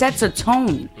 but it sets a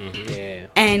tone. Yeah.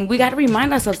 And we got to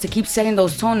remind ourselves to keep setting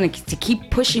those tones and to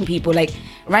keep pushing people. Like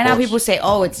right now, people say,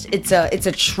 "Oh, it's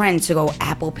a trend to go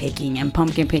apple picking and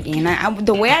pumpkin picking," and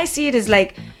the way I see it is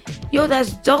like, yo,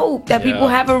 that's dope. That people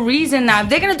have a reason now. If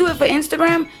they're gonna do it for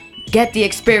Instagram, get the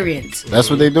experience. That's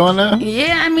what they're doing now?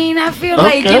 Yeah, I mean, I feel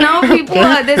like, people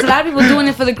there's a lot of people doing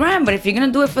it for the gram, but if you're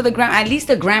gonna do it for the gram, at least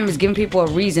the gram is giving people a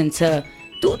reason to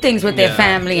do things with their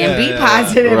family and be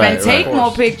positive and take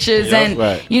more pictures and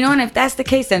and if that's the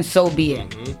case, then so be it.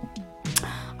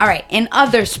 All right, in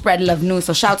other spread love news,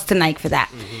 so shouts to Nike for that.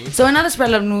 So in other spread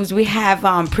love news, we have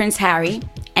Prince Harry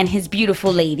and his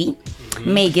beautiful lady,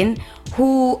 Meghan,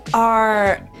 who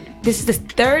are... This is the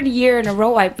third year in a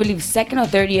row, I believe, second or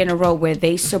third year in a row, where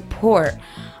they support.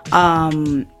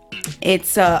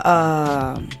 It's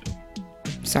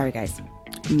sorry guys,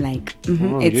 I'm like,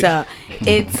 it's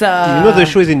the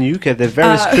show is in UK. They're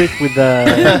very strict with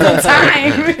the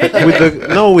time.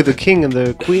 with the king and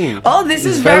the queen. Oh, this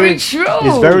is very true.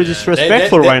 It's very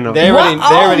disrespectful right now. They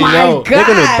already know. God. They're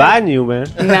gonna ban you, man.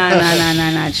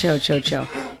 Nah. Chill.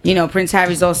 Prince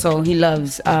Harry's also, he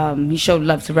showed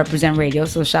love to represent radio,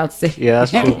 so shouts to him. Yeah,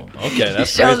 that's true. Okay,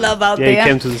 that's Show love out Yeah, there. he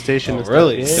came to the station. Oh,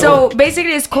 really? So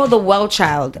basically, it's called the Well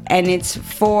Child, and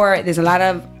there's a lot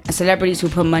of celebrities who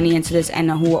put money into this and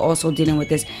who are also dealing with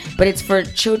this, but it's for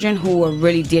children who are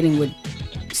really dealing with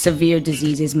severe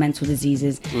diseases, mental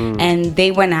diseases, and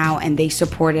they went out and they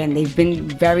supported, and they've been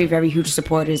very, very huge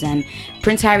supporters. And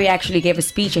Prince Harry actually gave a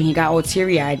speech, and he got all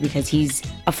teary-eyed because he's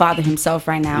a father himself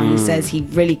right now. He says he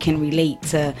really can relate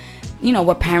to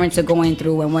what parents are going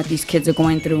through and what these kids are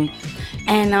going through.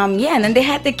 And and then they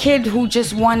had the kid who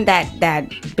just won that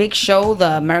big show,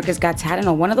 the America's Got Talent,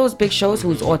 or one of those big shows,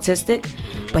 who's autistic,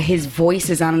 but his voice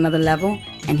is on another level,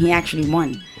 and he actually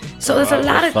won. So there's a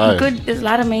lot of good, there's a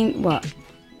lot of what?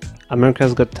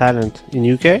 America's Got Talent in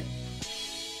UK?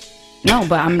 No,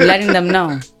 but I'm letting them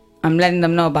know. I'm letting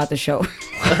them know about the show.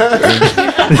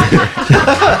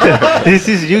 This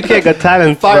is UK Got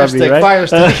Talent. Fire probably, stick, right? fire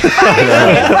stick.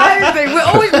 Fire stick. We're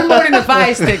always promoting the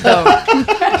fire stick, though.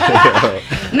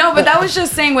 No, but that was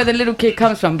just saying where the little kid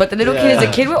comes from. But the little kid is a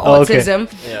kid with autism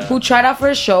who tried out for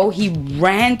a show. He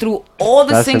ran through all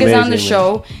the singers on the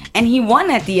show, and he won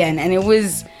at the end. And it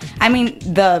was,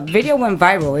 the video went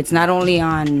viral. It's not only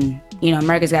on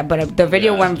America's Got, but the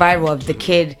video went viral of the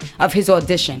kid, of his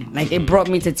audition. Like, it brought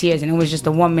me to tears, and it was just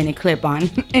a 1-minute clip on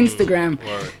Instagram.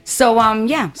 So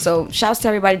so shouts to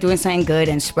everybody doing something good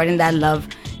and spreading that love,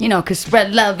 because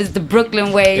spread love is the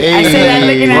Brooklyn way. I say that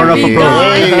looking at me.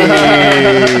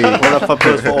 Round of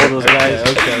applause for all those guys.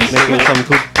 Making some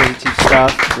good positive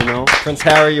stuff, Prince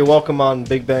Harry, you're welcome on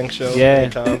Big Bang Show. Yeah,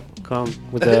 anytime. come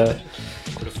with a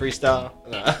freestyle.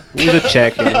 with a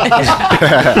check. And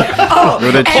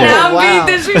I'm being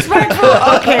disrespectful.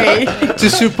 Okay. To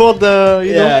support the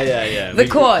The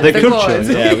cause. The The culture. cause.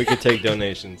 Yeah, we could take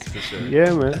donations for sure.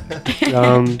 Yeah,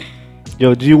 man.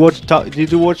 Yo, did you watch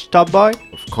Top Boy?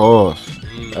 Of course.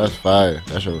 That's fire.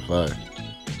 That show was fire.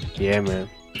 Yeah, man.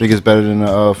 Think it's better than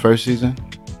the first season?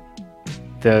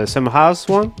 The Summer House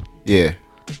one? Yeah.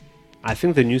 I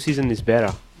think the new season is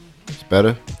better. It's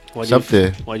better. What It's do up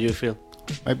there. What do you feel?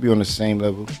 Might be on the same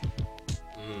level.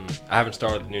 I haven't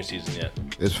started the new season yet.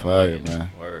 It's fire, man.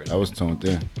 Word. I was tuned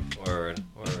in. Word.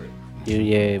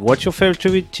 Yeah. What's your favorite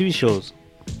TV shows?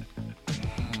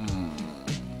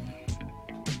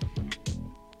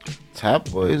 Top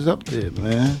Boy is up there,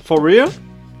 man. For real?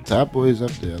 Top Boy is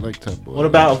up there. I like Top Boy. What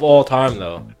about of all time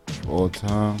though? all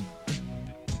time?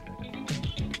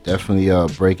 Definitely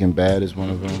Breaking Bad is one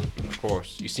of them. Of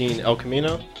course. You seen El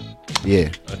Camino?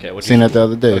 Yeah. Okay. What Seen that the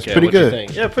other day. It's pretty what'd you good.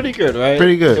 think? Yeah, pretty good, right?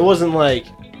 Pretty good. It wasn't like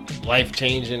life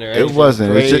changing or anything. It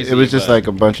wasn't. Crazy, It was just but- like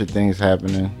a bunch of things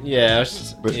happening. Yeah, it was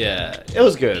just, But- it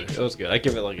was good. It was good. I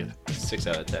give it like a 6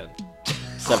 out of 10.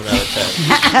 7 out of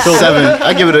 10. So 7.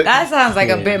 I give it a. That sounds like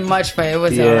a bit much, but it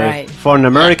was alright. For an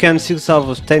American, 6 out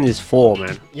of 10 is 4,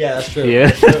 man. Yeah, that's true.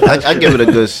 Yeah. I give it a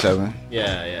good 7.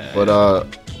 Yeah. But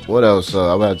what else?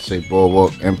 I would have to say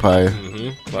Boardwalk Empire. Mm-hmm.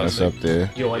 That's up there.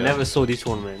 Yo, I never saw this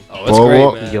one, man. Oh, it's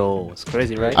Boardwalk? great, man. Yo, it's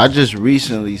crazy, right? I just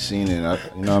recently seen it.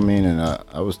 You know what I mean? And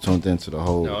I was tuned into the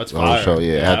whole, No, it's the whole fire. show.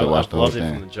 Yeah, I had to watch the whole loved it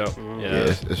from thing. the jump.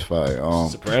 Yeah, it's fire.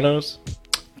 Sopranos.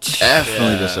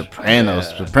 Definitely The Yeah.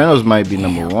 Sopranos. Yeah. Sopranos might be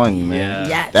number 1, man. Yeah.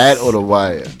 Yes. That or The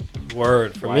Wire.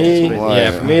 Word for Wire me. is crazy.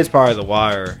 Yeah, for me it's probably The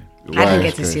Wire. The I Wire didn't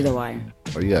is get to see crazy. The Wire.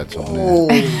 Oh, you gotta tune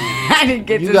in. I didn't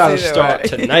get You to gotta see The start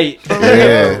Wire. tonight.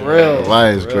 Yeah, For real. The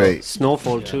Wire is For real. great.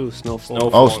 Snowfall too. Snowfall.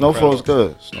 Snowfall. Oh, Snowfall's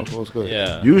incredible. good. Snowfall's good.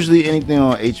 Yeah. Usually anything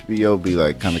on HBO be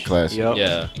like kind of classic. Yup.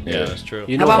 Yeah, Yeah. yeah, that's true.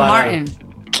 You How know about about, Martin?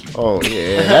 Oh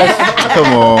yeah, that's,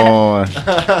 come on,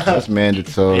 that's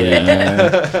mandatory,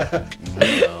 man.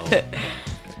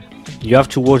 You have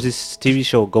to watch this TV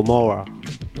show Gomorrah.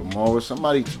 Tomorrow,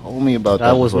 somebody told me about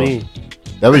that. That was before. me.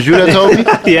 That was you that told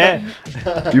me. Yeah.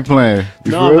 You playing?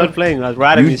 You No, for I'm real? not playing. I'd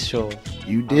rather miss show.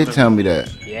 You did tell me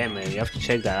that. Yeah, man. You have to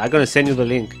check that. I'm gonna send you the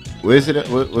link. Where's it at?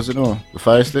 What's it on? The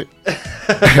Fire Stick?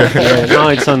 Yeah, no,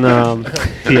 it's on.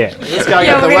 Yeah. This guy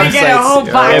Yeah, got the we're gonna get a whole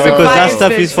website. box Yeah, of because that Fire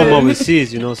stuff is Sticks from soon.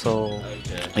 overseas, you know. So.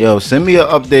 Yo, send me an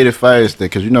updated Fire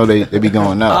Stick, cause you know they be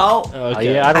going out. Oh,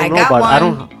 Okay. Yeah, I don't I know, got but I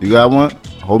one. don't. You got one?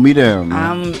 Hold me down,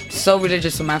 man. I'm so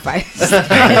religious with my Fire Sticks.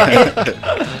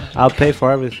 I'll pay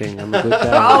for everything. I'm a good guy.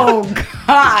 Oh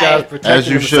Guy's God! protecting As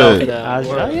you himself should. now.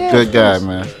 Yeah, Good guy,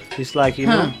 man. it's like you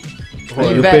know.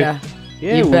 You you better.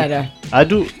 Yeah, You we- better. I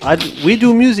do. We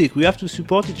do music. We have to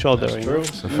support each other. You know?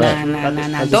 It's a Nah, fact. nah, nah, nah.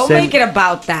 That's the Don't same- make it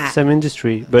about that. Same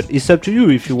industry, but it's up to you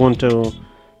if you want to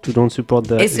don't support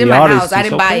the. It's the in my artist, house. I it's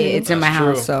didn't buy okay. it. It's in my That's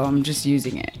house, true. so I'm just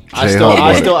using it. I Say still, hello, I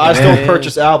buddy. still, I still Yeah.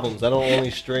 purchase albums. I don't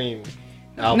only stream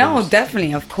albums. No,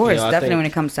 definitely, of course, You know, I definitely think- when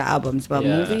it comes to albums, but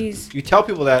Yeah. movies. You tell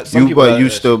people that. Some You people but that- you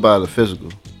still buy the physical.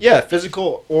 Yeah,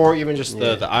 physical or even just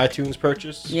the iTunes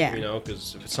purchase. Yeah. You know,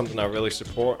 because if it's something I really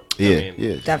support. Yeah, I mean,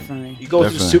 yeah. Definitely. You go to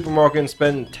the Definitely. supermarket and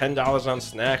spend $10 on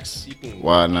snacks. You can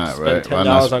Why not, spend right? $10 Why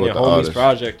not on your support the homie's artist?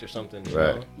 project or something. You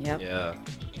Right. know? Yep. Yeah,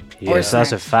 Yes,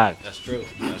 that's a fact. that's true.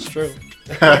 That's true.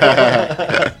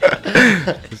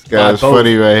 This guy's both.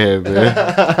 funny right here, man.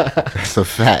 That's a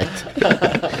fact.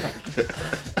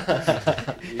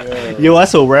 Yo, I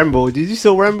saw Rambo. Did you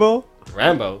saw Rambo?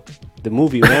 Rambo. The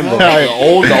movie Rambo. The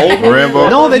old Rambo.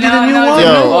 No, they did a new one. it's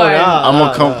a Yo, new one. I'm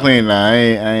gonna come clean now. I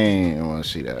ain't want to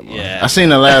see that one. Yeah. I seen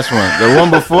the last one. The one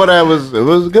before that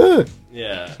was good.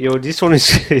 Yeah. Yo, this one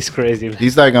is crazy. Man.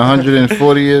 He's like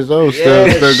 140 years old, still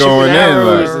Yeah, still going shooting in.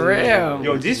 arrows Like. For real.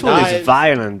 Yo, this one is Knives.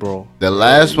 violent, bro. The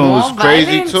last one was More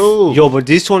crazy violence? too. Yo, but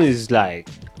this one is like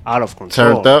out of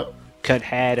control. Turned up. Cut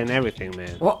head and everything,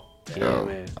 man. What? Yeah, Yo,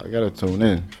 man. I gotta tune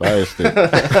in. Fire Stick.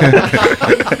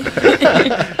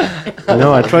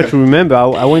 No, I tried to remember.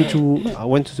 I went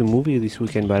to the movie this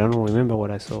weekend, but I don't remember what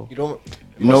I saw. You don't.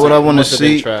 You know what I want to must have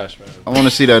been see? Trash, man. I want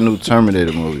to see that new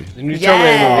Terminator movie. The new Yes.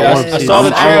 Terminator movie. Yes. I saw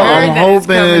the I trailer. heard I'm that it's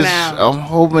hoping coming it's. out. I'm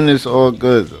hoping it's all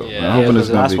good. Though, Yeah. man. I'm hoping but it's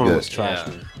the gonna last be one good. was trash,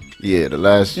 Yeah. man. Yeah, the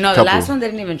last No, the couple. last one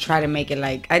didn't even try to make it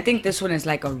like. I think this one is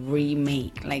like a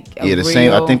remake. Like a Yeah, the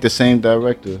same. I real- think the same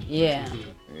director. Yeah.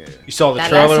 You saw the That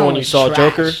trailer last one when you was saw trash.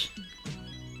 Joker.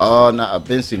 Oh no, I've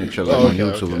been seeing the trailer Oh, on okay,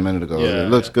 YouTube okay. a minute ago. Yeah, It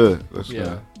looks yeah. good. Looks Yeah.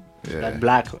 good. Yeah,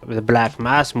 The Black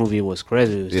Mass movie was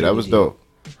crazy. yeah, that was dope.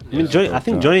 I mean, I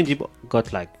think Johnny Depp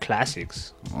got like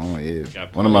classics. Oh yeah,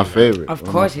 Got one of my plenty, man. favorites. Of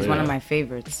course, he's one of my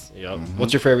favorites. Yep.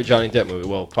 What's your favorite Johnny Depp movie?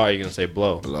 Well, probably you're gonna say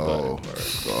Blow. Oh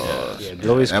but- God, Yeah,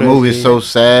 Blow is that crazy. movie is so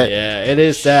sad. Yeah, it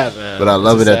is sad, man. But I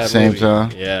love It's a it at the sad same movie.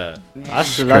 time. Yeah. I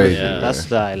still love it. crazy, yeah. That's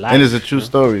the I like. And it's a true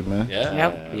story, man. Yeah.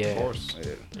 Yep. Yeah. Of course.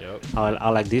 Yep. I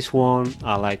like this one.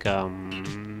 I like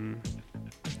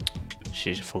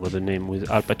shit, I forgot the name with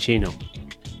Al Pacino.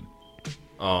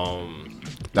 Donnie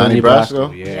Donnie Brasco.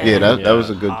 Brasco, Yeah, yeah. that was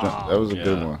a good. Ah, That was a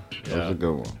good yeah. one. That was Yeah. a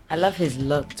good one. I love his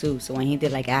look too. So when he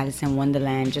did like Alice in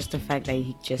Wonderland, just the fact that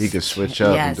he just He could switch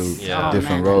up and do Yeah.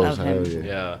 different man, I roles. love him. Hell yeah.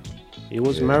 Yeah. He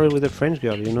was married with a French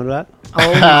girl. You know that? Oh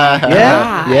my Yeah.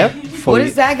 God. Yep. What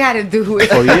does that got to do with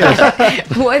For years.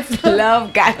 What's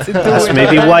love got to do That's with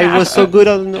maybe it? why he was so good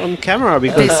on camera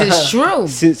because This is true.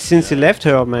 since he left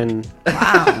her, man,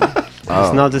 Wow.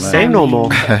 it's not the man. same no more.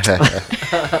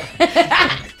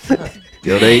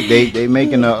 Yo, they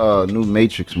making a new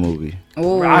Matrix movie.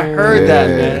 Ooh. I heard that,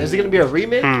 Yeah. man. Is it gonna be a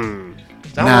remake? Hmm.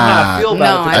 I don't know how I feel No,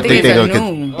 about it. I think it's they a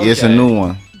gonna new. yeah, it's a Okay. new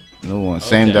one. New one.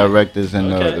 Same Okay. directors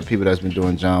and Okay. the people that's been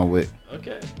doing John Wick.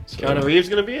 Okay. Is Keanu Reeves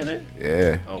gonna be in it?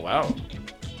 Yeah. Oh wow.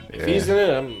 If Yeah. he's in it,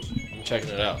 I'm checking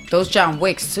it out. Those John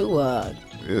Wicks too.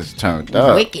 It's turned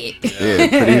up. Wicked. Yeah,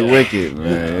 pretty wicked,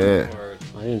 man. Word.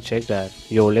 I didn't check that.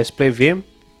 Yo, let's play Vim.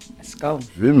 Let's go. Yeah.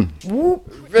 Vim,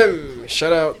 Vim,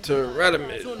 shout out to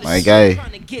Radimus. my guy.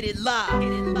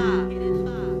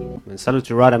 Man, salute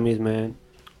to Radamis, man.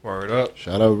 Word up.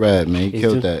 Shout out Rad, man. He He's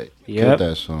killed doing- that. Yep. Killed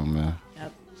that song, man.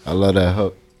 Yep. I love that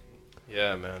hook.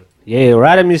 Yeah, man. Yeah,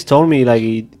 Radamis told me like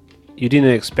you didn't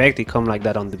expect he come like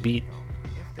that on the beat.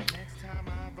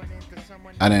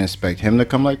 I didn't expect him to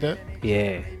come like that.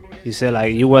 Yeah, he said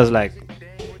like he was like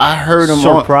I heard him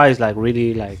surprised, like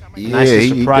really like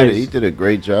nicely surprised. He did a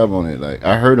great job on it. Like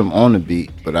I heard him on the beat,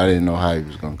 but I didn't know how he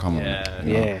was gonna come on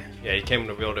it. Yeah, he came in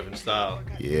a real different style.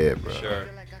 Yeah, bro. Sure.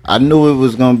 I knew it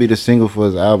was gonna be the single for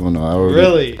his album though. I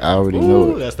already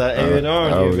knew it. That's that A&R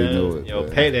on you, man. Knew it, Yo, man.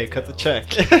 Payday, cut the check.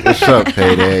 What's up,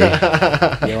 Payday?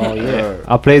 Yo, yeah.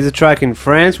 I played the track in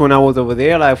France when I was over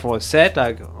there, like for a set,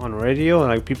 like on radio, and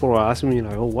like people were asking me,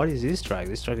 like, "Oh, what is this track?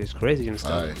 This track is crazy and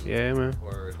stuff." Aye. Yeah, man.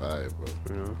 Word. Fire, bro.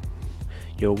 You know.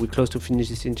 Yo, we close to finish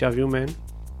this interview, man.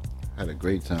 Had a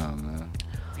great time, man.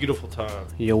 Beautiful time.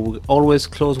 Yo, we always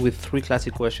close with 3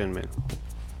 classic questions, man.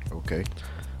 Okay.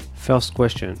 First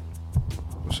question.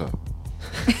 What's up?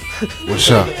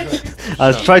 What's up? I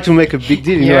was trying to make a big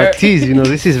deal, like tease,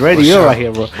 this is radio right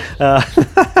here, bro.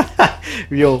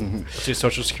 Yo. What's your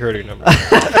social security number?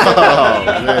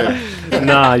 Oh, man.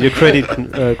 Nah, your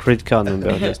credit card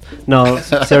number. Just. No,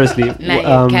 seriously. Not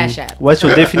your Cash App. What's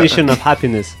your definition of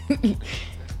happiness?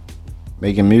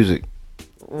 Making music.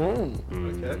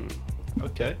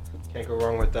 Okay. Can't go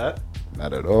wrong with that.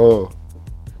 Not at all.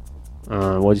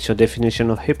 What is your definition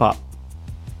of hip hop?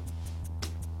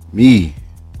 Me.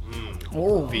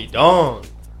 Oh, Vdon.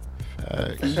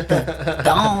 Facts.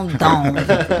 Don.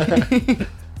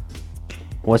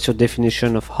 What's your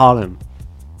definition of Harlem?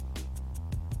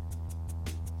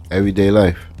 Everyday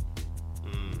life.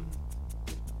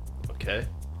 Okay.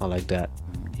 I like that.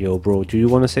 Yo, bro, do you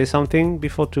want to say something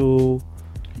before to?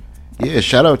 Yeah,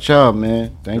 shout out y'all,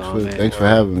 man. Thanks man. thanks for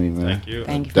having me, man. Thank you.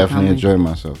 Thank you for Definitely coming. enjoyed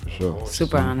myself for sure.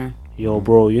 Super honor. Yo,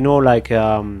 bro, like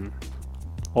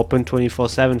open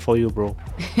 24/7 for you, bro.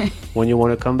 When you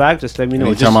want to come back, just let me know.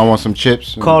 Anytime I want some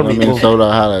chips, call me, bro. Minnesota,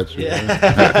 I'll holler at you.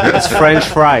 It's French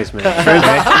fries, man.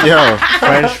 Yo,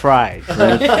 French fries.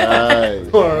 French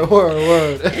fries.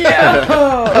 Word.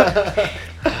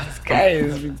 This guy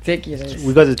is ridiculous.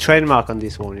 We got a trademark on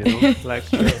this one, like.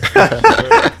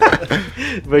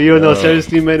 But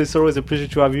seriously, man, it's always a pleasure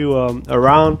to have you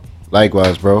around.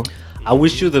 Likewise, bro. I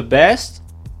wish you the best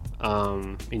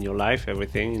in your life,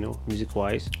 everything, music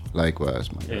wise. Likewise,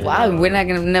 man. Wow, we're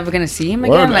never gonna see him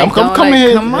Word, again. I'm coming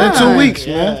here come in 2 on. weeks,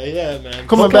 man. Yeah, man.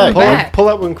 Coming Welcome back. back. Pull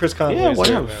up when Chris Conway's Yeah, here,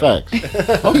 whatever. man. Facts.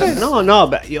 Okay, no,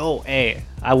 but hey,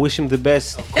 I wish him the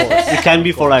best. Of course, it can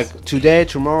be for like today,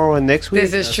 tomorrow, and next week.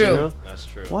 This is true. That's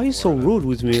true. Why are you so rude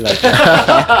with me like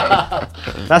that?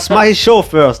 That's my show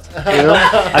first.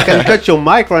 I can cut your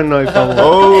mic right now if I want.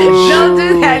 Don't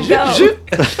do that, no.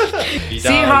 Vdon.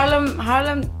 See,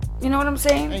 Harlem, you know what I'm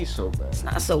saying? Ain't so bad. It's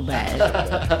not so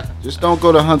bad. Just don't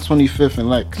go to Hunt 25th and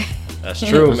like. That's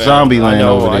true, man. Zombie I land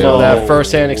know, over I there. know that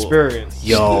first-hand experience.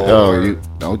 Yo, you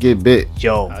don't get bit.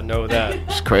 Yo, I know that.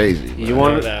 It's crazy. you know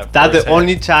want that that? The firsthand.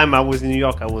 only time I was in New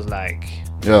York, I was like,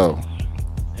 Yo,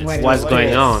 what's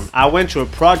going on? I went to a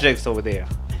project over there.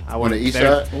 I on the east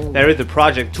there, side. there is the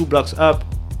project 2 blocks up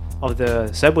of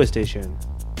the subway station,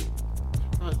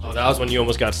 Oh, that was when you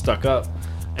almost got stuck up.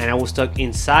 and I was stuck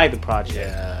inside the project.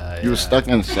 Yeah. You were stuck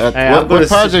inside. Hey, I'm What gonna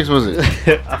projects was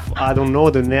it? I don't know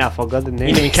the name. I forgot the name.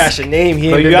 He didn't even catch a name. He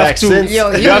But ain't you been have back to- since. Yo,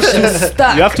 You you have was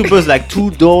stuck. You have to buzz like 2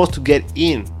 doors to get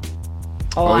in.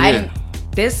 Oh, Oh, I yeah. didn't.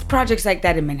 There's projects like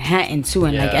that in Manhattan too,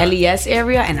 in like Yeah. LES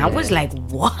area, and I was like,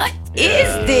 "What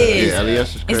is this?" Yeah, LES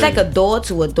is It's crazy. like a door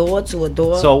to a door to a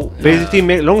door. So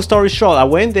basically, long story short, I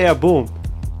went there. Boom.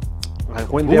 I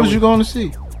went What there. was you going to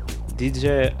see?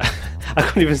 DJ? I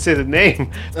couldn't even say the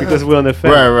name because we're on the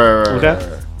phone. Right. Okay.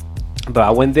 But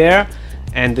I went there,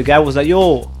 and the guy was like,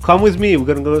 "Yo, come with me. We're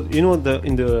gonna go.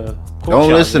 In the."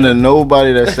 Don't listen to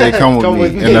nobody that say come with Come me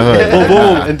with in me. the hood. Boom,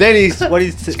 boom, and then he's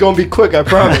It's gonna be quick, I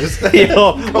promise.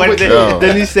 yo, when Yo.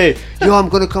 then he say, "Yo, I'm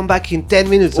gonna come back in 10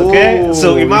 minutes, okay?" Ooh,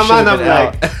 So in my you mind, should've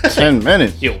I'm been like, 10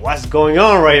 minutes. "Yo, what's going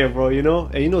on right here, bro?"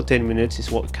 And 10 minutes is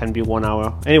what can be 1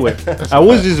 hour. Anyway, I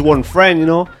was just one friend,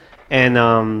 and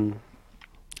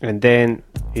then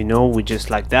we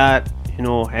just like that,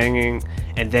 hanging.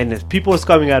 And then the people was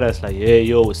coming at us like, "Hey,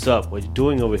 yo, what's up? What you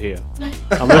doing over here?"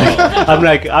 I'm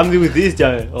with this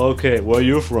guy. Okay, where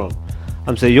you from?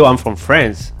 I'm saying, "Yo, I'm from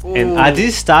France." And at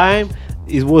this time,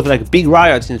 it was like big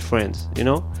riots in France,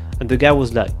 And the guy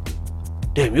was like,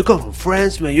 "Damn, you come from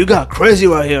France, man? You got crazy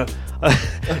right here.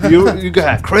 you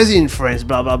got crazy in France,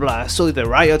 blah blah blah. I saw the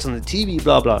riots on the TV,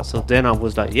 blah blah." So then I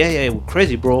was like, "Yeah, we're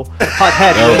crazy, bro. Hot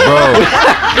head." Yo, bro.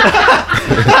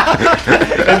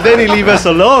 And then he leave us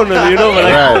alone, and but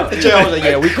like, Right. I was like,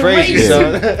 yeah, we crazy, Crazy.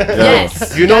 son.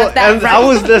 yes, and got that I right.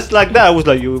 was just like that. I was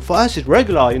like, for us it's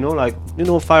regular,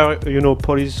 fire,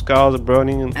 police cars are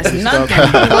burning and That's stuff.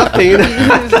 nothing. Nothing,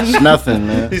 It's nothing,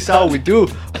 man. This is how we do.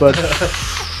 But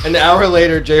An hour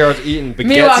later, JR's eating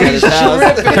Meanwhile, baguettes at he's his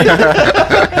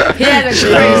house. He had a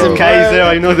Crazy Kaiser,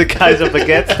 I know the Kaiser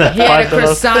baguettes. He had a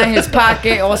croissant in his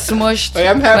pocket, all smushed. Hey,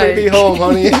 I'm happy to be home,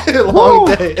 honey. Long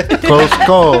day. Close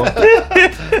call.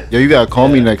 Yo, you gotta call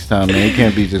me next time, man. You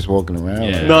can't be just walking around.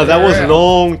 Yeah. Like No, that was a Yeah.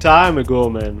 long time ago,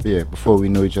 man. yeah, before we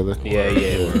knew each other. Yeah,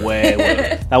 way.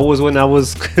 That was when I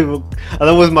was,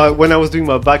 when I was doing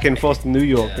my back and forth to New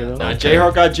York, you know. Nah,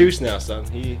 JR got juice now, son.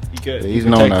 He good. Yeah, he's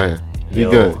known out here. He Yo.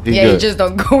 good. He Yeah, good. he just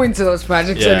don't go into those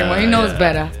projects anymore. He knows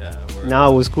better. Yeah,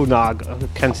 Now it was cool. Nah, I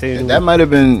can't say it. That might have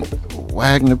been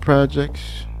Wagner Projects.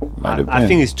 Might have been. I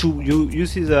think it's two. You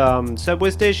see the subway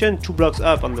station 2 blocks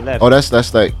up on the left. Oh,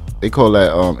 that's like they call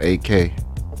that AK.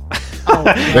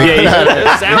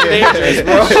 That sounds dangerous,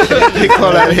 bro. They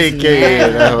call that AK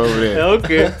that over there.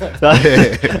 Okay.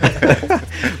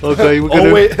 Okay. We're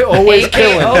gonna. Always AK,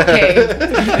 killing.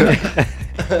 okay.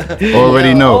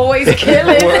 Already know. Always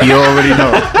killing. You already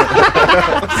know.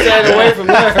 Staying away from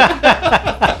there.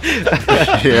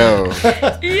 Yo.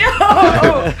 Yo.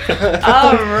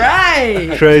 All right.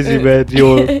 Crazy, man.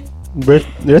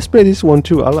 Let's play this one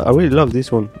too. I really love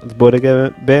this one. It's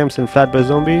Bodega Bams and Flatbush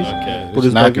Zombies. Okay. Put It's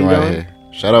this back knocking in right down. here.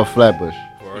 Shout out Flatbush.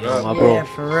 Word up. My bro. Yeah,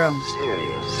 for real.